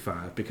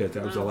 25 because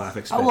that was a life I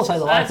expectancy. will say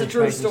the life That's a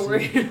true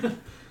expectancy- story.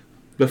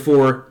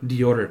 Before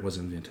deodorant was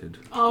invented.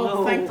 Oh,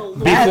 No. thank the Lord.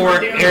 Before for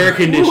doing air that.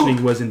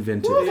 conditioning was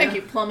invented. Woo, thank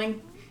you, plumbing.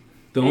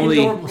 The only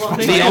Indoor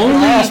plumbing. the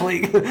Last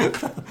only week.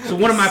 so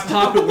one of my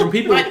popular when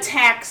people But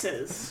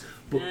taxes.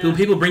 when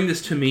people bring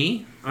this to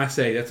me, I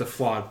say that's a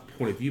flawed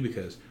point of view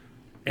because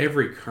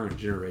every current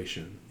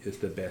generation is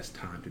the best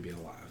time to be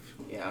alive.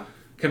 Yeah.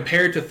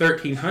 Compared to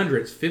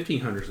 1300s,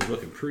 1500s is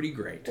looking pretty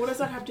great. What does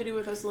that have to do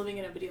with us living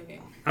in a video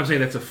game? I'm saying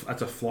that's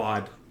a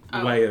flawed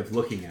way of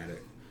looking at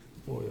it.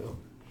 Oh, yeah.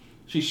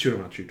 She's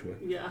chewing on chew toy.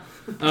 Yeah.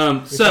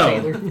 So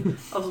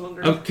I was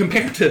wondering.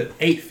 compared to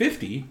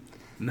 850,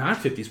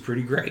 950 is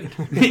pretty great.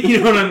 You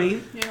know what I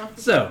mean? Yeah.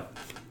 So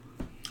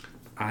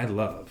I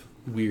love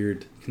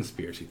weird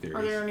conspiracy theories.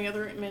 Are there any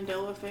other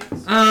Mandela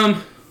effects?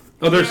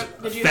 There's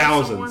Did you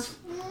have some thousands.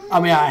 I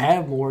mean, I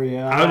have more,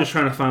 yeah. I was just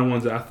trying to find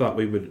ones that I thought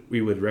we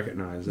would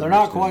recognize. They're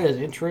not quite as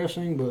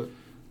interesting, but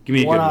Give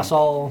me a one good I one.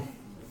 saw,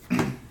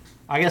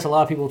 I guess a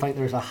lot of people think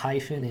there's a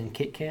hyphen in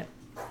Kit Kat,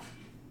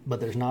 but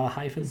there's not a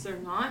hyphen. Is there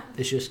not?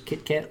 It's just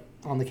Kit Kat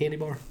on the candy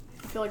bar.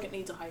 I feel like it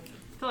needs a hyphen.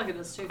 I feel like it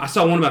does too. I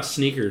saw one about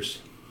sneakers.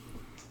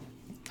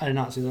 I did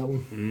not see that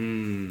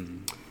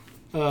one.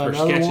 For Another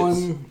sketches.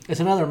 one, it's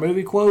another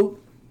movie quote.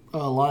 A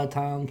lot of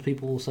times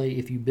people will say,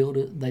 if you build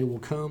it, they will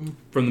come.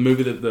 From the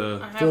movie that the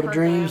I have Field of heard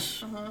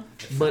Dreams. that. Uh-huh.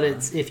 But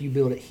it's, if you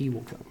build it, he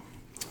will come.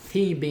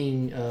 He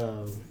being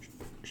what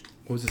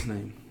was his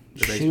name? The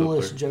baseball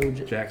Shoeless player.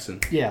 Joe. Jackson.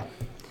 Yeah.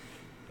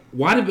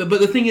 Why did? But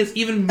the thing is,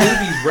 even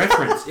movies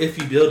reference if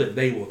you build it,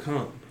 they will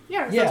come.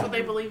 Yeah, 'cause Yeah. that's what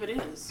they believe it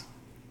is.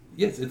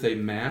 Yes, it's a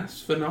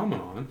mass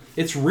phenomenon.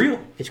 It's real.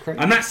 It's crazy.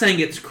 I'm not saying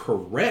it's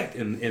correct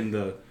in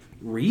the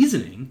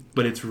reasoning,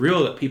 but it's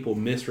real that people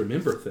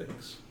misremember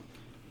things.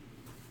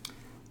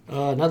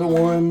 Another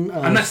one.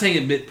 I'm not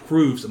saying it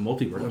proves a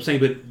multiverse. I'm saying,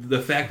 but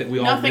the fact that we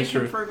all Nothing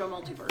can misremember. prove a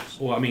multiverse.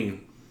 Well, I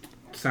mean,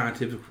 science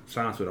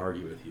would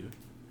argue with you.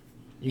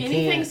 You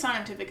Anything can't.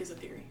 scientific is a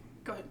theory.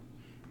 Go ahead.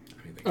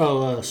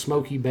 I mean,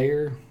 Smokey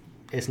Bear.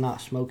 It's not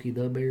Smokey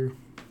the Bear.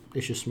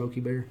 It's just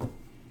Smokey Bear.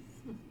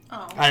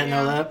 Oh, I didn't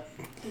know that.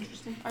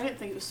 Interesting. I didn't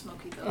think it was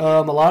Smokey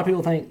though. A lot of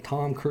people think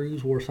Tom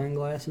Cruise wore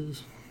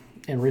sunglasses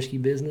in Risky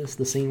Business,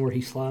 the scene where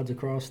he slides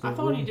across the I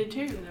thought he room. did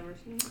too. I've never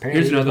seen it. Apparently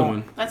Here's he does another not.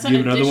 one. That's Do an you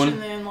have another addition. one?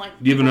 Then like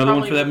Do you have another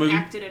one probably for that movie?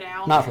 Acted it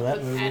out. Not for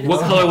that movie. Added What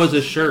some color was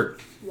his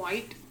shirt?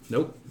 White.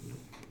 Nope.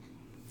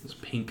 It was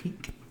pink.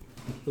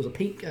 It was a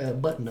pink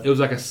button up. It was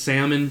like a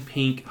salmon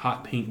pink,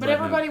 hot pink. But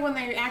button-up. everybody, when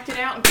they acted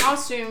out in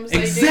costumes,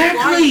 they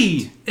Exactly.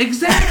 did white.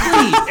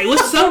 Exactly. It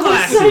was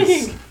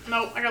sunglasses.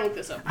 No, I gotta look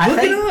this up.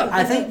 Look it up.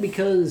 I think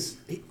because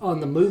on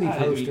the movie I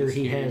didn't mean poster to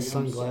he scare has you.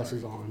 I'm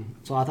sunglasses on,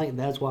 so I think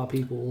that's why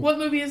people What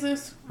movie is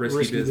this?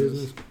 Risky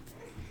business.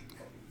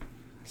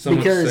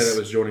 Someone Because- said it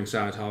was joining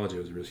Scientology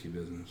was risky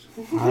business,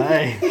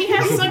 Hey. He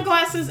has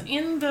sunglasses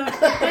in the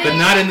thing. but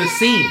not in the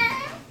scene.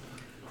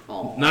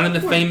 Oh, Not in the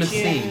poor famous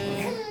June.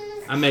 scene.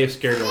 I may have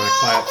scared her when I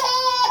clapped.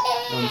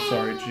 I'm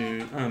sorry,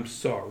 June. I'm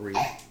sorry.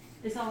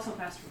 It's also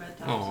past for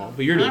bedtime. Oh, so.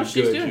 but you're doing Oh,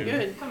 she's good, doing June.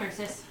 good. Come here,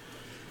 sis.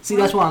 See,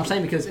 that's what I'm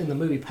saying, because in the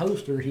movie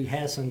poster he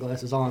has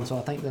sunglasses on, so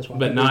I think that's why.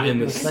 But people not get in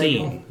the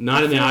mistaken. scene.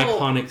 Not in the I feel-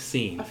 iconic I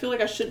scene. feel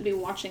like I shouldn't be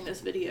watching this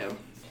video.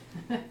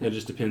 It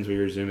just depends where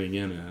you're zooming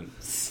in at.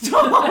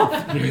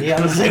 Stop. Yeah,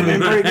 I'm zooming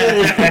pretty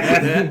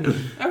good.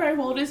 Okay,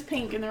 well it is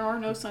pink and there are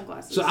no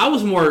sunglasses. So I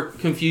was more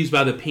confused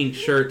by the pink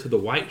shirt to the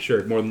white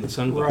shirt more than the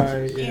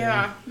sunglasses. Right.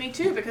 yeah, me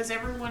too, because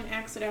everyone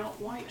acts it out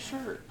white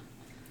shirt.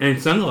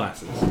 And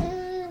sunglasses.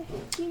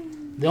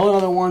 The only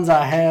other ones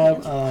I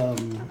have, Her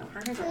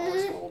hands are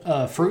always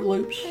cold. Fruit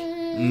Loops.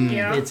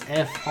 Yeah. It's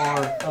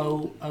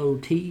FROOT,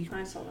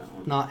 I saw that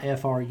one. not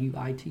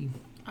FRUIT,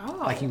 Oh,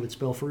 like you would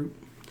spell fruit.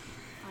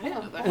 I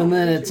didn't know that. And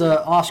then it's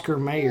Oscar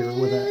Mayer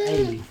with an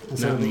A instead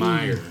Not of the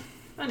Meyer. E.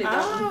 I knew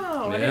that one.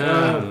 Oh, I didn't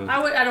know.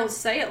 Yeah. I don't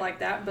say it like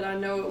that, but I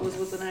know it was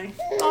with an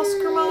A.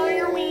 Oscar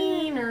Mayer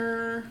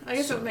Wiener. Meyer. I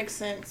guess it would make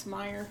sense.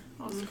 Meyer.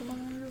 Oscar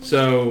Meyer.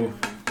 So,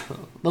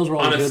 Those were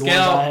all on the a good ones I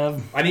scale,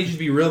 have. I need you to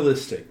be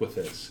realistic with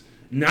this.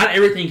 Not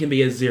everything can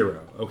be a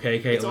 0, okay,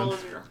 Caitlin? It's all a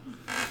 0.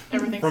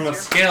 Everything's From a 0.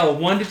 scale of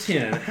 1 to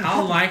 10,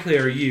 how likely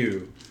are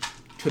you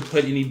to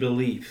put any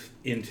belief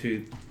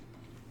into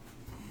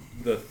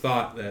the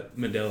thought that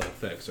Mandela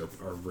effects are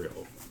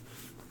real?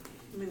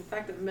 I mean, the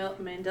fact that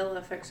Mandela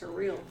effects are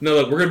real. No,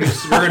 look, we're gonna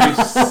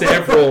do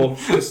several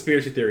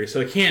conspiracy theories, so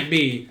it can't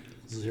be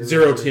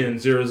 0, 10,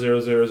 0,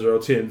 0, 0, 0,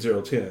 10,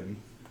 0, 10.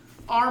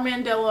 Are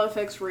Mandela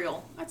effects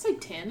real? I'd say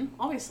 10,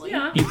 obviously.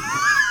 Yeah.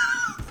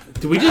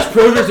 Did we just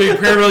prove there's a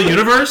parallel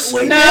universe? No,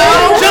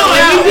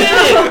 John, we did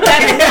it!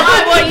 That's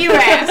not what you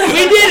asked.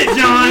 We did it,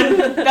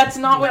 John! That's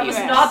not what That you was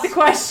asked. not the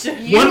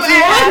question. You One for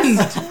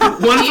asked.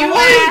 one for You one.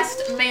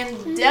 asked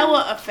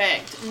Mandela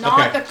effect,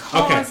 not Okay, the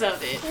cause okay.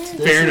 of it.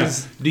 Fair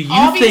enough. Do you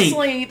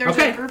Obviously, think... there's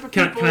okay, a group of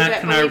can I- people can I-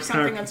 that can I- believe can I-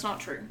 something that's not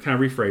true. Can I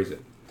rephrase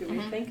it? Do we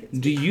think it's...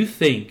 Do you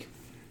think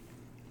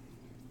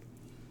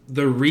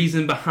the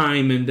reason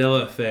behind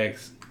Mandela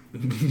effects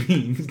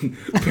means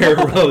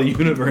parallel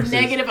universes?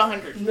 Negative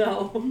 100.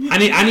 No. I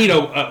need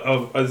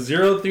a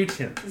 0 through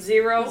 10.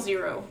 0.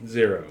 0.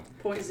 0.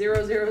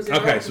 0.000.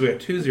 Okay, so we got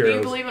 2 Do you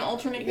zeros. believe in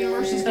alternate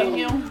universes,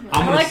 Danielle? I'm I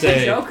gonna like say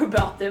to joke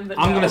about them, but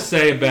I'm no. gonna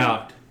say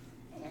about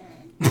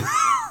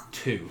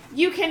 2.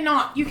 You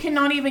cannot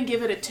even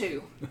give it a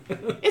 2.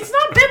 It's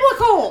not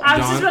biblical. I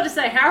was John? just about to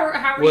say, how are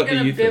you What do going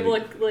to you think?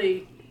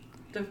 biblically,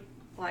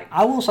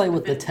 I will say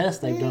with the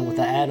test they've done with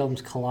the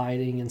atoms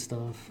colliding and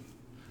stuff,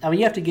 I mean,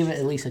 you have to give it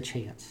at least a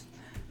chance.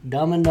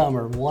 Dumb and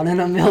Dumber, 1 in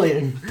a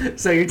million.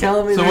 So you're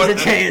telling me So there's what? a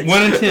chance?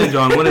 1 in 10,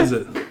 John. What is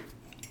it?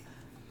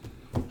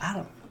 I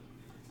don't.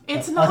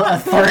 It's A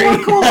not 3.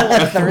 biblical.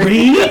 A 3.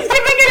 He's giving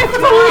it a 3.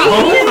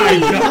 Oh my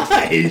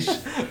gosh!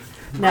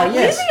 Now, Are we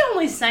yes. the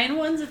only sane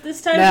ones at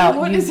this table? Now,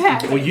 What you- is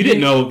happening? Well, you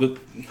didn't know that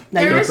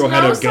Now, There you- is Girl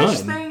had no a such gun.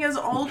 thing as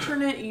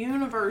alternate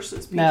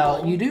universes, people.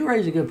 now, you do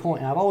raise a good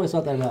point. I've always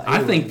thought that about I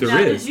think aliens. there Now,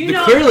 is. did you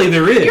know- Clearly,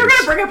 there is. You're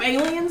gonna bring up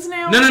aliens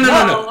now? No.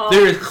 No.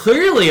 There is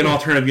clearly an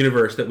alternative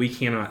universe that we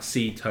cannot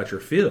see, touch, or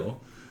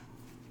feel.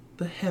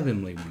 The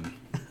heavenly one.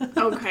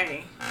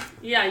 Okay.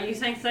 Yeah, you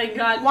think they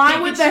got Why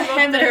would the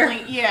Pikachu up there?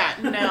 heavenly? Yeah,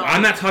 no.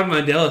 I'm not talking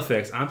Mandela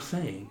effects. I'm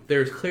saying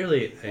there's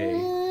clearly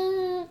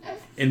a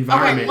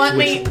environment let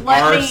which me-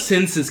 let our me-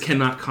 senses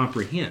cannot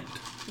comprehend.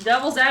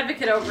 Devil's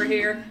advocate over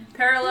here.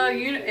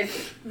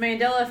 If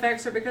Mandela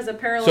effects are because of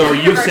parallel So are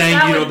you universe, saying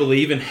that you would- don't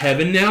believe in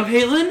heaven now,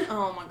 Caitlin?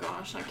 Oh my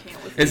gosh, I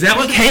can't with Is that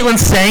what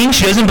Caitlin's saying?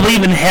 She doesn't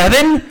believe in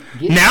heaven?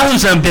 Yeah. Now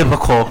who's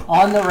unbiblical?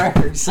 On the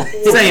record, say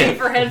Say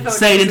For headphone it.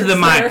 Say it into the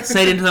users, mic. sir.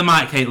 Say it into the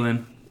mic,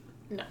 Caitlin.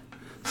 No.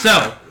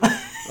 So,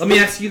 let me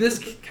ask you this,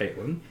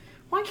 Caitlin.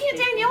 Why can't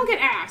Danielle get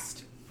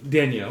asked?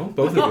 Danielle,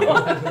 both of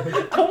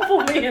you. Don't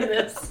put me in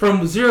this.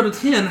 From 0 to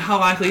 10, how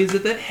likely is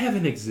it that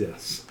heaven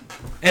exists?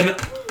 And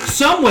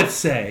some would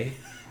say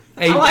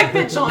a I like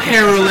that John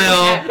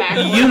parallel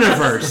backwards.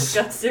 universe.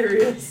 Got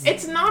serious.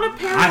 It's not a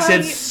parallel. I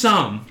said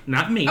some,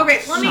 not me. Okay,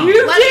 let Some. me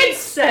You let did me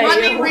say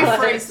let me it was.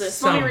 rephrase this.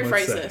 Some Let me would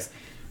rephrase say. this.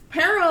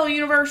 Parallel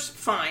universe,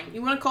 fine.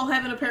 You want to call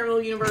heaven a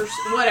parallel universe,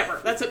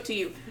 whatever. That's up to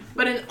you.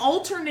 But an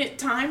alternate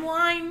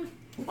timeline,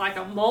 Like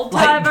a like,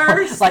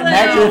 multiverse. like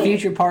Back to the No.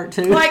 Future Part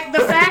 2. like the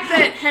fact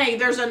that hey,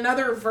 there's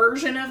another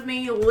version of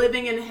me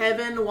living in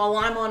heaven while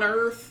I'm on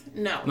Earth.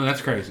 No. No,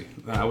 that's crazy.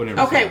 I would never.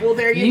 say Okay, that. well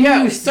there you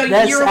go. So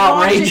That's your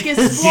logic outrageous.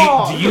 is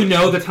flawed. Do you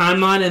know the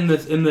timeline in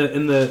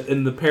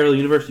the parallel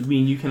universe? You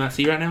mean you cannot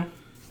see right now?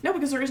 No,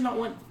 because there is not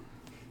one.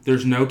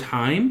 There's no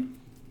time.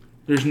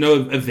 There's no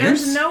events.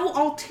 There's no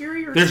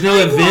ulterior. There's no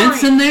timeline.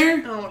 events in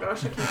there. Oh my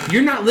gosh, I can't.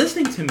 You're not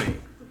listening to me.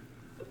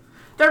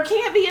 There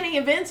can't be any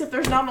events if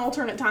there's not an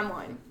alternate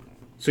timeline.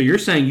 So you're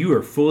saying you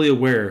are fully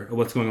aware of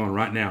what's going on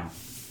right now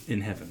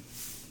in heaven.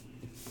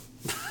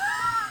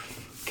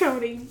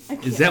 Cody, I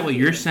can't. Is that what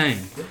you're saying?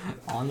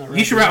 On the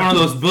You should record. write one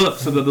of those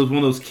books so that one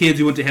of those kids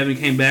who went to heaven and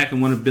came back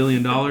and won $1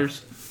 billion.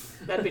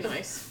 That'd be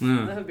nice.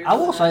 Yeah. That would be I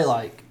will really say, nice.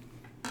 like,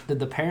 did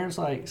the parents,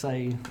 like,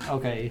 say,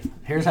 okay,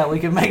 here's how we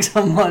can make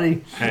some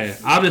money? Hey,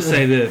 I'll just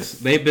say this: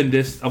 they've been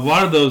a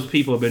lot of those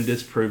people have been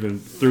disproven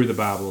through the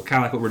Bible,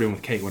 kind of like what we're doing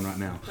with Caitlin right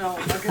now. Oh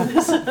my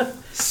goodness.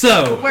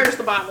 So, Where's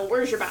the Bible?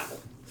 Where's your Bible?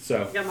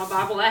 Got my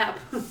Bible app.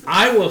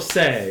 I will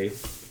say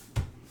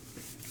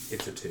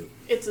it's a 2,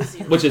 It's a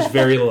 0. which is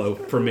very low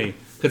for me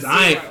because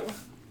Zero.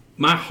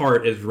 my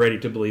heart is ready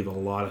to believe a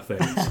lot of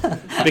things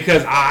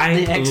because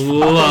I The X-Files.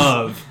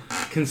 love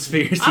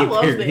conspiracy I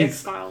love the theories.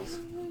 X-Files.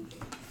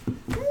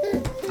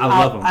 I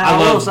love them. I I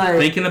will love say-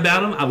 thinking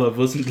about them. I love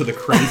listening to the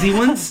crazy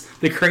ones.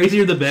 The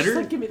crazier, the Just better.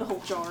 like, give me the whole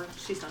jar.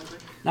 She's hungry.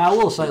 Now, I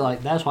will say,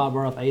 like, that's why I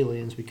brought up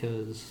aliens,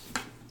 because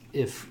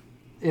if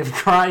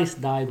Christ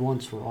died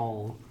once for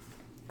all,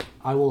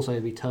 I will say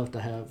it'd be tough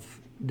to have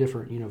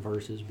different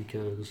universes,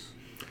 because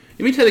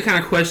Let me tell you the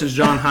kind of questions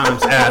John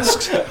Himes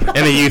asked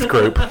in the youth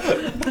group.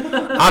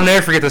 I'll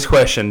never forget this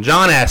question.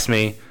 John asked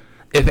me,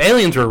 if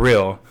aliens were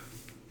real,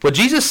 would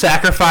Jesus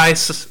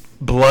sacrifice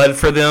blood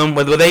for them?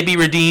 Would they be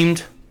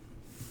redeemed?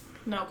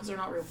 No, because they're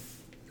not real.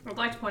 I'd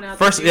like to point out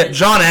First, that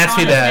John asked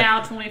me John is that.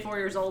 now 24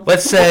 years old.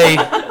 Let's say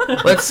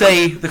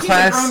the He's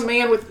class. a grown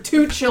man with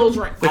 2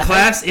 children. The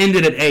class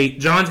ended at 8.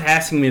 John's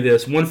asking me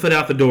this 1 foot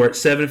out the door at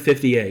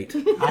 7:58.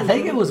 I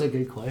think it was a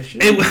good question.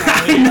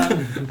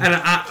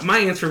 My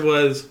answer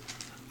was,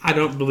 I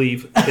don't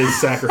believe his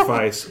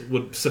sacrifice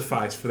would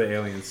suffice for the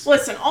aliens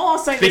Listen, all I'll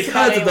say this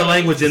about because of the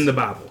language in the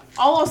Bible.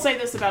 All I'll say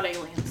this about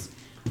aliens.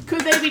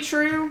 Could they be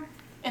true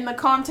in the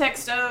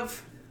context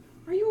of,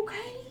 are you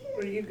okay?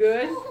 Are you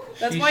good?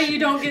 That's why you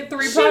don't get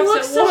 3 She puffs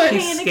looks at so once. She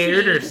panicky.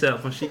 scared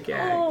herself when she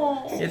gagged.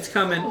 Oh. It's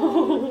coming.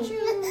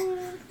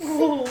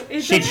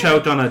 Is She that-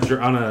 choked on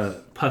a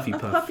puffy A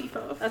puff. puffy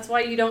puff. That's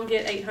why you don't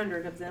get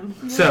 800 of them.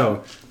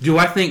 So, do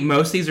I think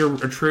most of these are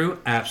true?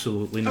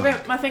 Absolutely not.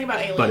 Okay, my thing about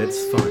aliens. But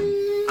it's fun.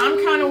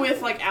 I'm kind of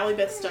with like Allie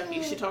Beth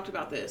Stuckey. She talked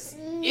about this.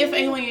 If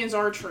aliens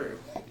are true,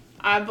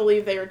 I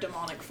believe they are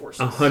demonic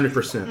forces.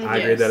 100%. I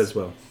agree with that as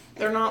well.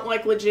 They're not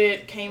like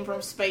legit came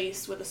from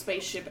space with a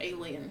spaceship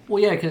alien.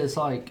 Well, yeah, because it's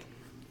like,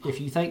 if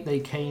you think they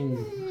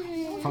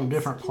came from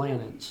different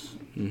planets,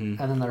 and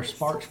then their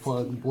sparks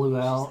plug blew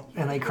out,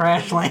 and they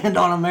crash land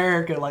on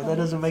America, like, that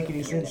doesn't make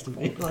any sense to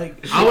me.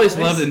 Like, I always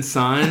loved in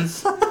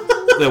Signs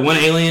that one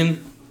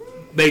alien,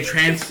 they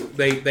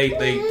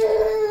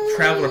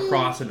traveled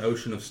across an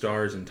ocean of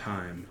stars and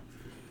time,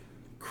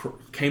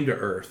 came to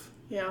Earth,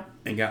 Yeah.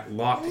 and got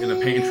locked in a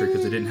pantry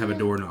because they didn't have a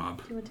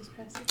doorknob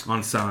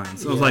on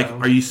Signs. I was like,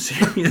 are you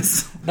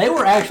serious? they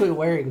were actually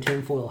wearing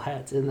tinfoil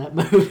hats in that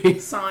movie.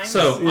 Signs.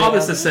 So, all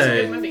this to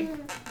say, Movie.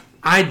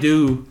 I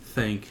do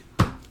think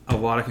a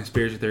lot of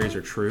conspiracy theories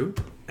are true,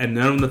 and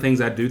none of the things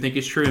I do think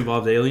is true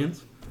involves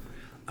aliens.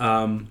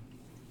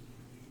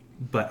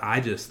 But I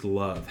just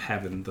love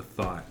having the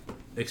thought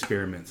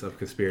experiments of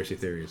conspiracy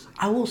theories.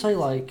 I will say,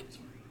 like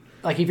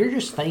if you're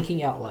just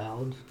thinking out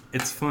loud,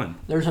 It's fun.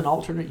 there's an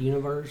alternate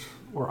universe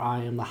where I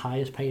am the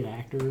highest paid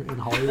actor in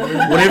Hollywood.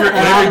 Whatever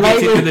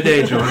gets you through the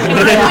day, John. Can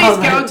we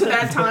please go to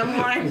that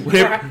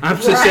timeline? I'm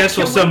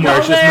successful somewhere,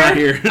 it's just not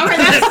here.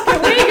 Okay,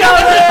 can we go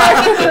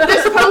there?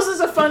 This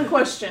poses a fun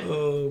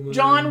question.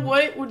 John,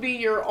 what would be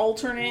your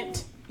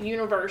alternate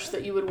universe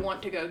that you would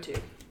want to go to?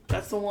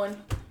 That's the one?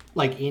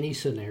 Like any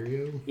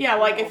scenario. Yeah,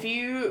 like if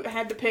you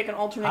had to pick an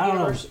alternate I don't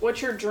know. universe,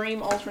 what's your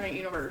dream alternate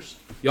universe?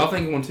 Y'all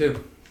think of one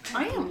too?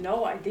 I I have am.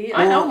 no idea.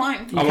 I know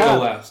mine. I'm gonna go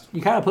last.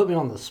 You kind of put me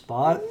on the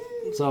spot,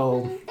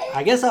 so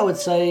I guess I would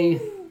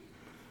say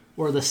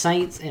where the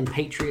Saints and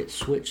Patriots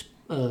switch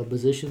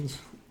positions.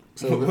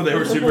 So They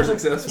were super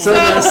successful. So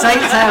the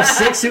Saints have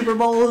 6 Super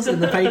Bowls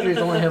and the Patriots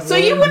only have 1. So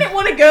you wouldn't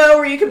want to go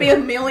where you could be a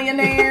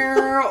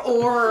millionaire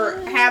or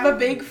have a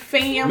big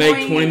family.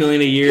 Make $20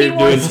 million a year He doing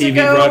wants to TV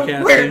go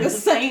broadcasting. where the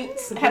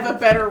Saints have a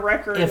better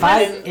record. If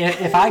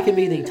I could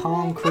be the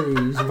Tom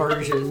Cruise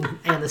version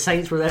and the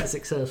Saints were that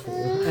successful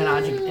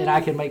and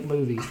I can make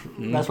movies,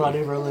 that's what I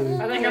do for a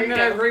living. I think There I'm you going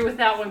to go. agree with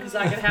that one because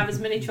I could have as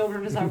many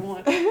children as I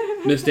want.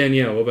 Miss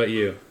Danielle, what about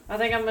you? I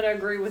think I'm going to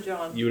agree with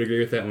John. You would agree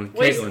with that one?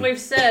 Caitlin. We've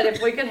said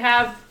if we could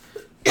have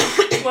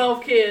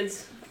 12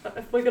 kids,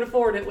 if we could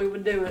afford it, we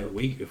would do it.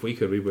 If we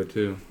could, we would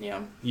too.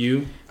 Yeah.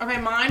 You? Okay,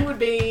 mine would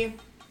be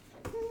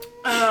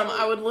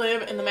I would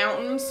live in the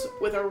mountains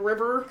with a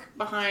river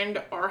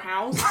behind our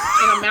house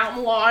in a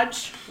mountain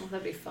lodge. Well,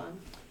 that'd be fun.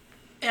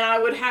 And I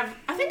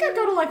think I'd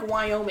go to like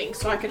Wyoming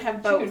so I could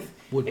have both.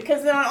 Would-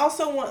 Because then I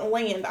also want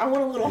land. I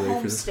want a little Ready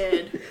for this?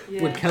 homestead.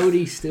 Yeah. Would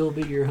Cody still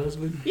be your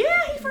husband?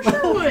 Yeah, he for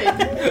sure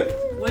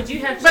would. Would you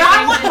have But I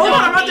chickens want, and hold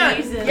on, I'm not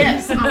donkeys done. and-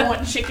 Yes, I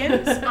want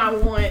chickens. I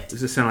want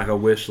Does this sound like a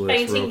wish list?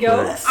 Fainting real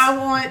quick? goats. I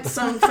want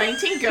some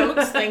fainting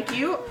goats, thank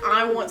you.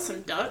 I want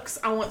some ducks.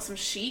 I want some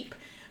sheep.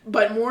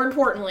 But more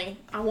importantly,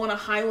 I want a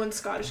Highland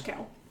Scottish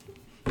cow.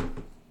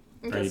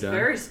 Are you That's done?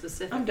 very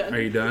specific. I'm done. Are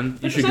you done? You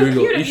They're should so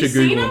Google. cute. You Have should you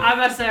seen Google. them? I'm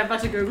about to say, I'm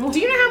about to Google. Do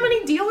you know how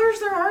many dealers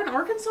there are in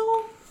Arkansas?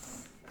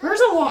 There's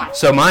a lot.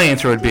 So my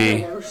answer would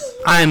be,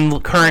 I'm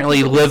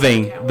currently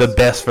living the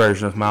best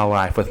version of my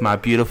life with my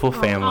beautiful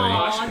family.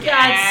 Aw, And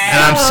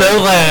that's I'm so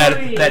glad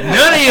sweet. that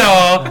none of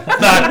y'all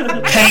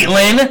thought,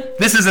 Caitlin,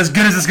 this is as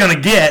good as it's going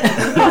to get.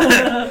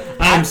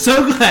 I'm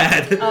so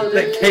glad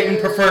that Caitlin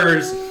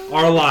prefers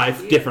our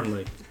life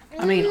differently.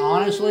 I mean,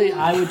 honestly,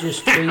 I would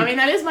just tweak. I mean,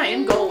 that is my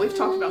end goal. We've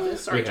talked about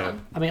this. Sorry, We have.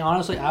 John. I mean,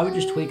 honestly, I would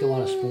just tweak a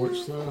lot of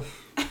sports stuff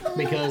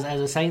because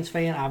as a Saints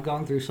fan, I've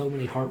gone through so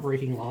many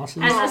heartbreaking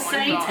losses. As Oh a my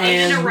Saints God.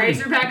 and a And-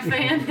 Razorback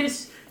fan,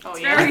 it's Oh,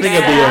 it's yeah. very I think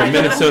it'd sad. be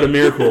a Minnesota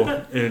Miracle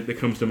that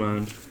comes to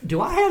mind. Do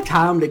I have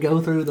time to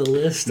go through the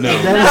list No.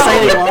 of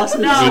devastating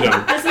losses? No, We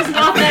don't. this is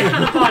not that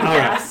kind of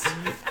podcast.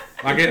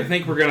 I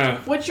think we're going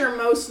to What's your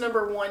most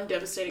number one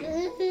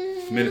devastating?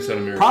 Minnesota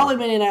Miracle. Probably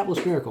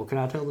Minneapolis Miracle. Can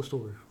I tell the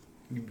story?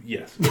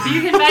 Yes. You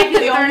can make it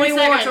The 30 only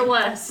seconds one. or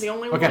less. The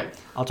only Okay, one.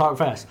 I'll talk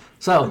fast.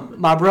 So,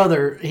 my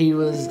brother,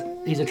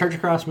 he's a Church of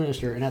Christ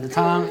minister, and at the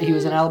time, he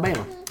was in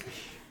Alabama.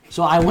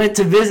 So, I went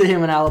to visit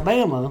him in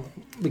Alabama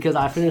because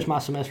I finished my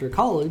semester of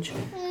college,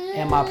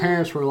 and my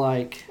parents were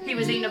like, He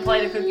was eating a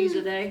plate of cookies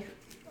a day.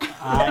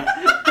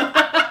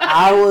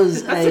 I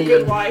was That's a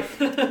good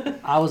wife.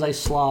 I was a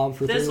slob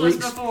for 3 This was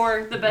weeks.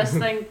 before the best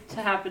thing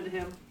to happen to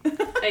him,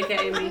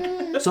 aka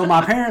me. So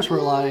my parents were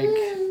like,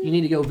 you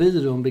need to go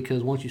visit them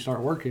because once you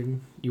start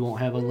working, you won't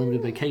have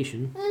unlimited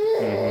vacation.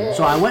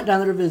 So I went down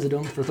there to visit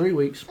them for 3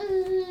 weeks,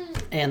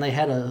 and they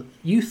had a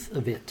youth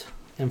event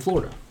in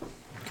Florida,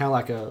 kind of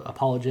like a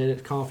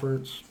apologetics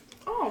conference.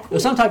 Oh, It cool.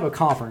 was some type of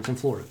conference in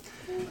Florida.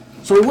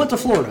 So we went to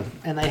Florida,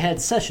 and they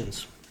had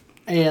sessions,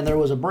 and there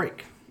was a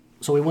break.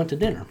 So we went to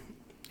dinner.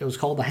 It was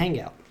called The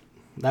Hangout.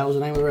 That was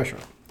the name of the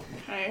restaurant.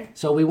 Okay.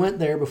 So we went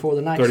there before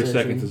the night 30 session.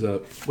 seconds is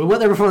up. We went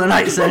there before the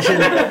night session,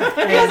 He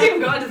hasn't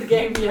even gone to the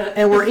game yet.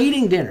 and we're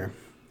eating dinner.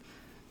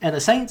 And the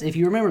Saints, if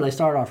you remember, they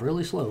started off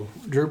really slow.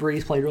 Drew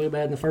Brees played really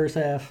bad in the first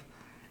half.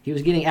 He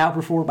was getting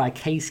outperformed by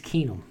Case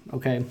Keenum,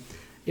 okay?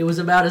 It was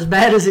about as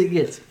bad as it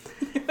gets.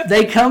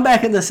 They come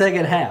back in the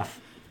second half.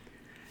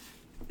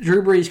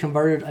 Drew Brees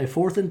converted a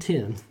 4th and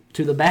 10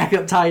 to the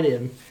backup tight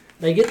end.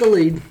 They get the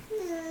lead.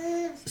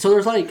 So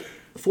there's like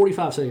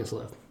 45 seconds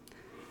left.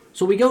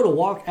 So we go to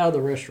walk out of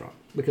the restaurant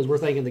because we're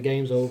thinking the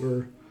game's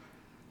over.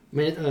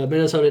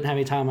 Minnesota didn't have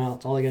any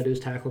timeouts. All they got to do is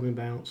tackle them in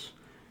bounds.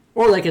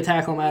 Or they could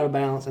tackle them out of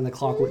bounds and the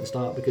clock wouldn't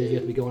stop because you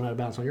have to be going out of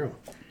bounds on your own.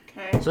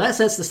 Okay. So that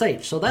sets the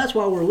stage. So that's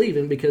why we're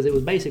leaving because it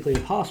was basically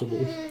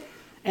impossible.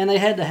 And they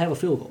had to have a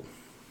field goal.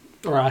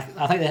 Or I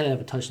think they had to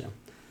have a touchdown.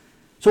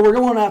 So we're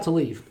going out to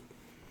leave.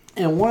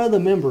 And one of the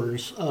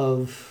members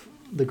of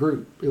the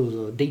group, it was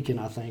a deacon,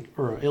 I think,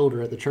 or an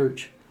elder at the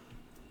church,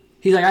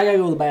 he's like, I got to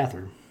go to the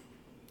bathroom.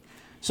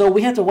 So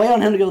we have to wait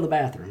on him to go to the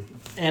bathroom.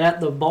 And at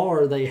the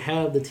bar, they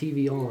have the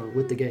TV on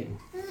with the game.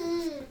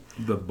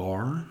 The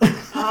bar?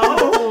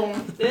 Oh.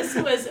 This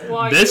was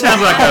while This you sounds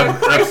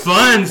were like a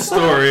fun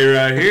story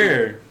right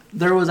here.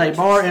 There was a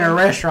bar in a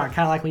restaurant,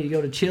 kind of like when you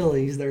go to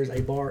Chili's, there's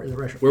a bar in the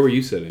restaurant. Where were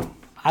you sitting?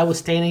 I was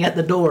standing at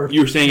the door.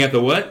 You were staying at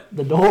the what?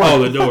 The door.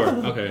 Oh, the door.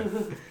 Okay.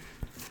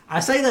 I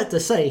say that to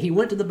say he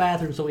went to the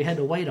bathroom, so we had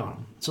to wait on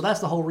him. So that's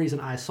the whole reason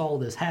I saw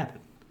this happen.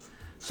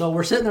 So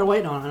we're sitting there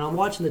waiting on him, and I'm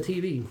watching the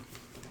TV.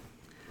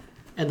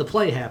 And the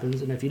play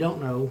happens, and if you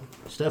don't know,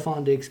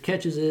 Stephon Diggs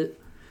catches it.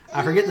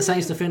 I forget the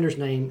Saints defender's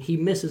name. He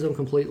misses him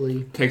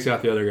completely. Takes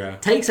out the other guy.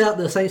 Takes out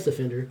the Saints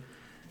defender.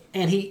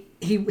 And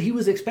he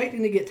was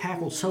expecting to get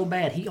tackled so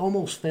bad, he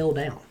almost fell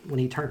down when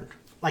he turned.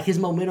 Like his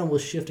momentum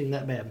was shifting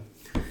that bad.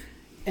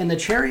 And the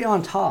cherry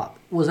on top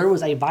was there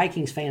was a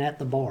Vikings fan at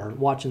the bar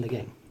watching the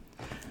game.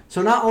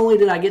 So not only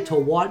did I get to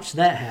watch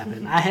that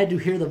happen, I had to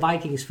hear the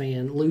Vikings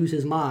fan lose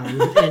his mind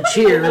and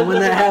cheer when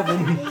that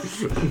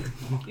happened.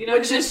 You know,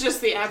 Which is just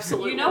the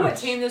absolute You know what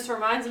worst. team this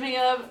reminds me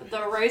of? The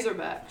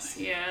Razorbacks.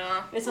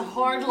 Yeah. It's a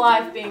hard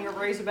life being a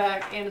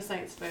Razorback and a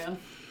Saints fan.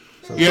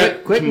 So Yeah.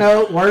 quick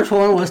note, worst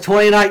one was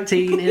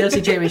 2019 NFC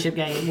Championship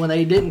game when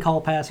they didn't call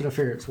pass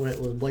interference when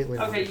it was blatantly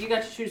wrong. Okay, you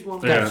got to choose one.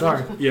 Yeah.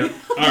 Sorry. Yeah.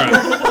 All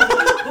right.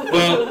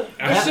 Well,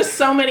 There's just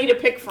so many to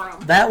pick from.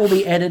 That will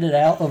be edited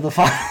out of the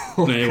file.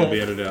 it will be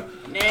edited out.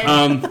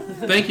 Nah.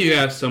 Thank you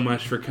guys so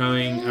much for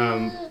coming.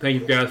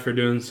 Thank you guys for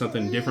doing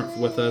something different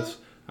with us.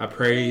 I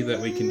pray that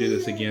we can do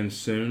this again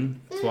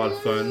soon. It's a lot of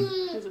fun.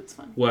 Because it's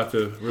fun. We'll have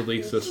to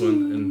release this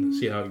one and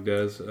see how it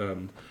does.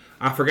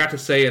 I forgot to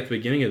say at the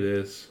beginning of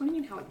this, What do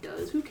you mean how it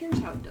does? Who cares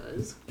how it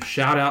does?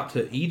 shout out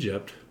to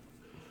Egypt.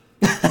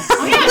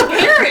 Oh yeah,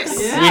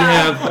 Paris!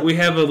 Yeah. We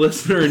have a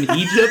listener in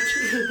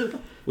Egypt.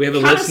 We have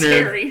a Kind of listener.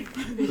 scary.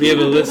 We have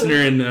a listener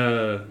in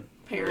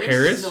Paris.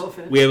 Paris. No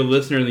offense. We have a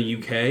listener in the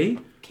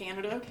UK.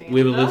 Canada. We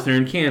have a listener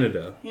in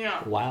Canada.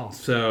 Yeah. Wow.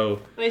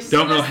 So They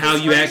don't know sent us how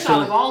the you screenshot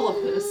actually of all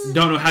of this.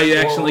 don't know how you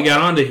actually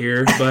got onto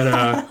here,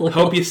 but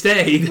hope you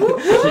stayed.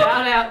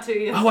 Shout out to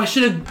you. Oh, I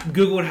should have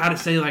Googled how to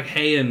say like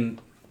 "hey" in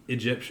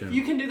Egyptian.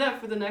 You can do that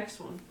for the next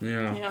one.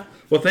 Yeah. Yeah.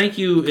 Well, thank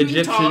you, Guten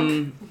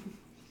Egyptian.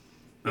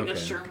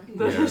 That's German.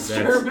 That's that's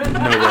German.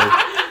 nowhere.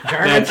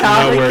 German That's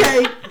chocolate nowhere.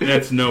 cake.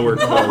 That's nowhere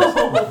close.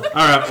 All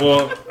right.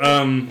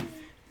 Well,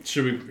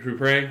 should we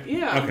pray?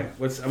 Yeah. Okay.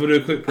 I'm gonna do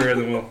a quick prayer,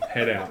 then we'll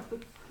head out.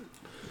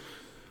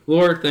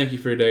 Lord, thank you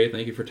for today.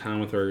 Thank you for time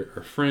with our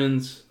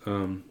friends.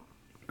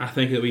 I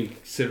think that we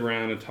can sit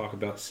around and talk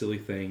about silly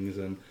things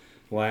and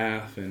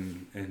laugh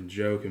and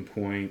joke and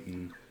point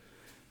and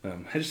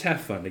just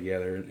have fun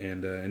together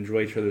and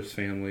enjoy each other's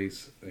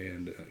families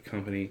and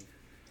company.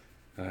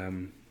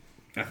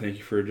 I thank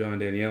you for John and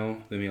Danielle.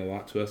 They mean a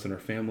lot to us and our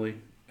family.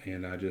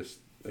 And I just,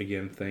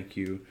 again, thank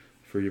you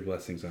for your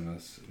blessings on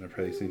us. And I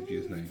pray these things in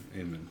Jesus' name.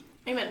 Amen.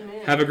 Amen.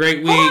 Have a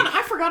great week. Hold on,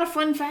 I forgot a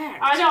fun fact.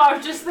 I know, I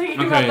was just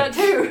thinking about that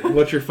too.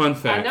 What's your fun I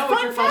fact? know what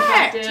Fun your fun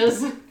fact fact.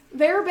 is.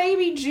 Their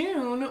baby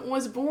June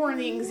was born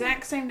the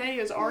exact same day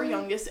as our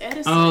youngest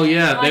Edison. Oh,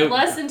 yeah. Like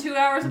less than 2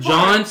 hours apart.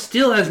 John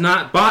still has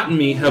not bought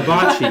me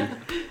hibachi.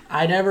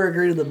 I never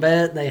agreed to the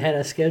bet. They had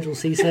a scheduled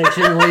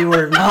C-section. We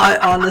were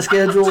not on the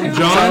schedule.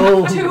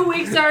 John- So 2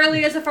 weeks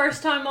early as a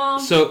first time mom.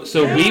 So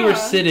we were Yeah.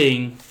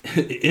 sitting,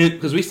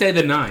 because we stayed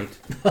the night,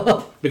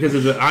 because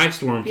of the ice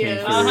storm came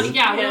Yes. through.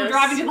 Yeah, we were Yes.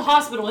 driving to the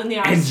hospital in the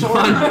And ice storm.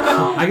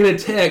 John, I get a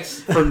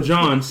text from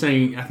John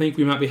saying, I think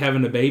we might be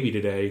having a baby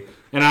today.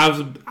 And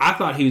I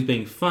thought he was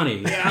being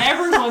funny.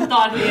 Everyone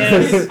thought he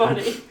was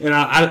funny. And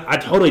I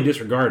totally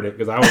disregarded it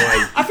because I was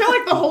like... I feel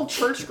like the whole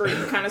church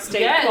group kind of stayed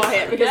Yes.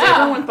 quiet because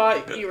everyone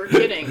thought you were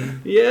kidding.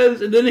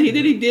 Yes, and then he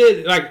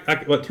did,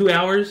 like what, 2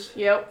 hours?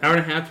 Yep. Hour and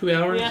a half, 2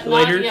 hours Yeah,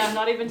 later?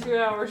 not even 2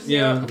 hours.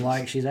 Yeah.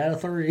 Like she's out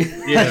of 3.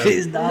 Yeah.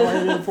 She's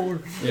dilated at 4.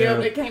 Yeah.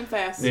 Yep, it came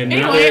fast. Yeah, now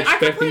anyway, they're I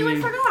expecting completely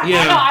me- forgot. Yeah.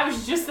 I know, I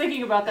was just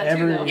thinking about that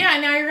too, though. Yeah,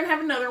 now you're going to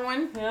have another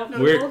one. Yep.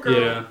 Another little girl.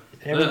 Yeah.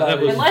 Everybody- That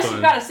was Unless fun.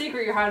 you've got a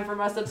secret you're hiding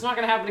from us, that's not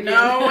going to happen again.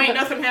 No, ain't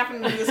nothing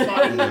happened in this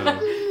body. No,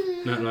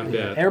 nothing like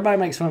that. Everybody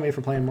makes fun of me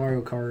for playing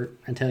Mario Kart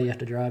until you have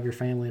to drive your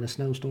family in a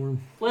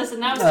snowstorm. Listen,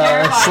 that was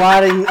terrifying.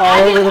 Sliding all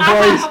over the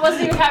place. I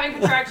wasn't even having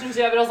contractions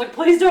yet, but I was like,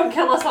 please don't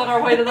kill us on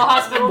our way to the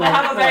hospital to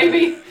have a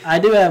baby. I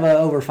do have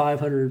over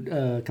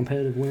 500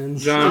 competitive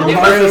wins John, in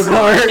Mario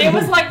Kart. It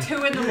was like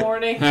 2 in the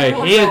morning. Hey, We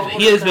were he like,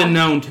 has, he has been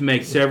known to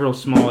make several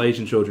small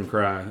Asian children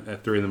cry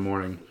at 3 in the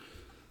morning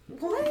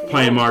What?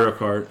 playing Mario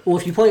Kart. Well,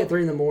 if you play at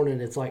 3 in the morning,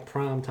 it's like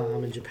prime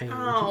time in Japan.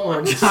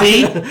 Oh,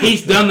 See?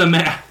 He's done the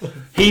math.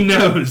 He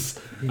knows.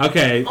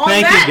 Okay, On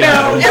thank that you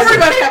guys. note,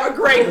 everybody have a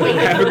great week.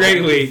 Have a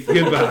great week.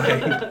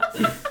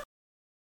 Goodbye.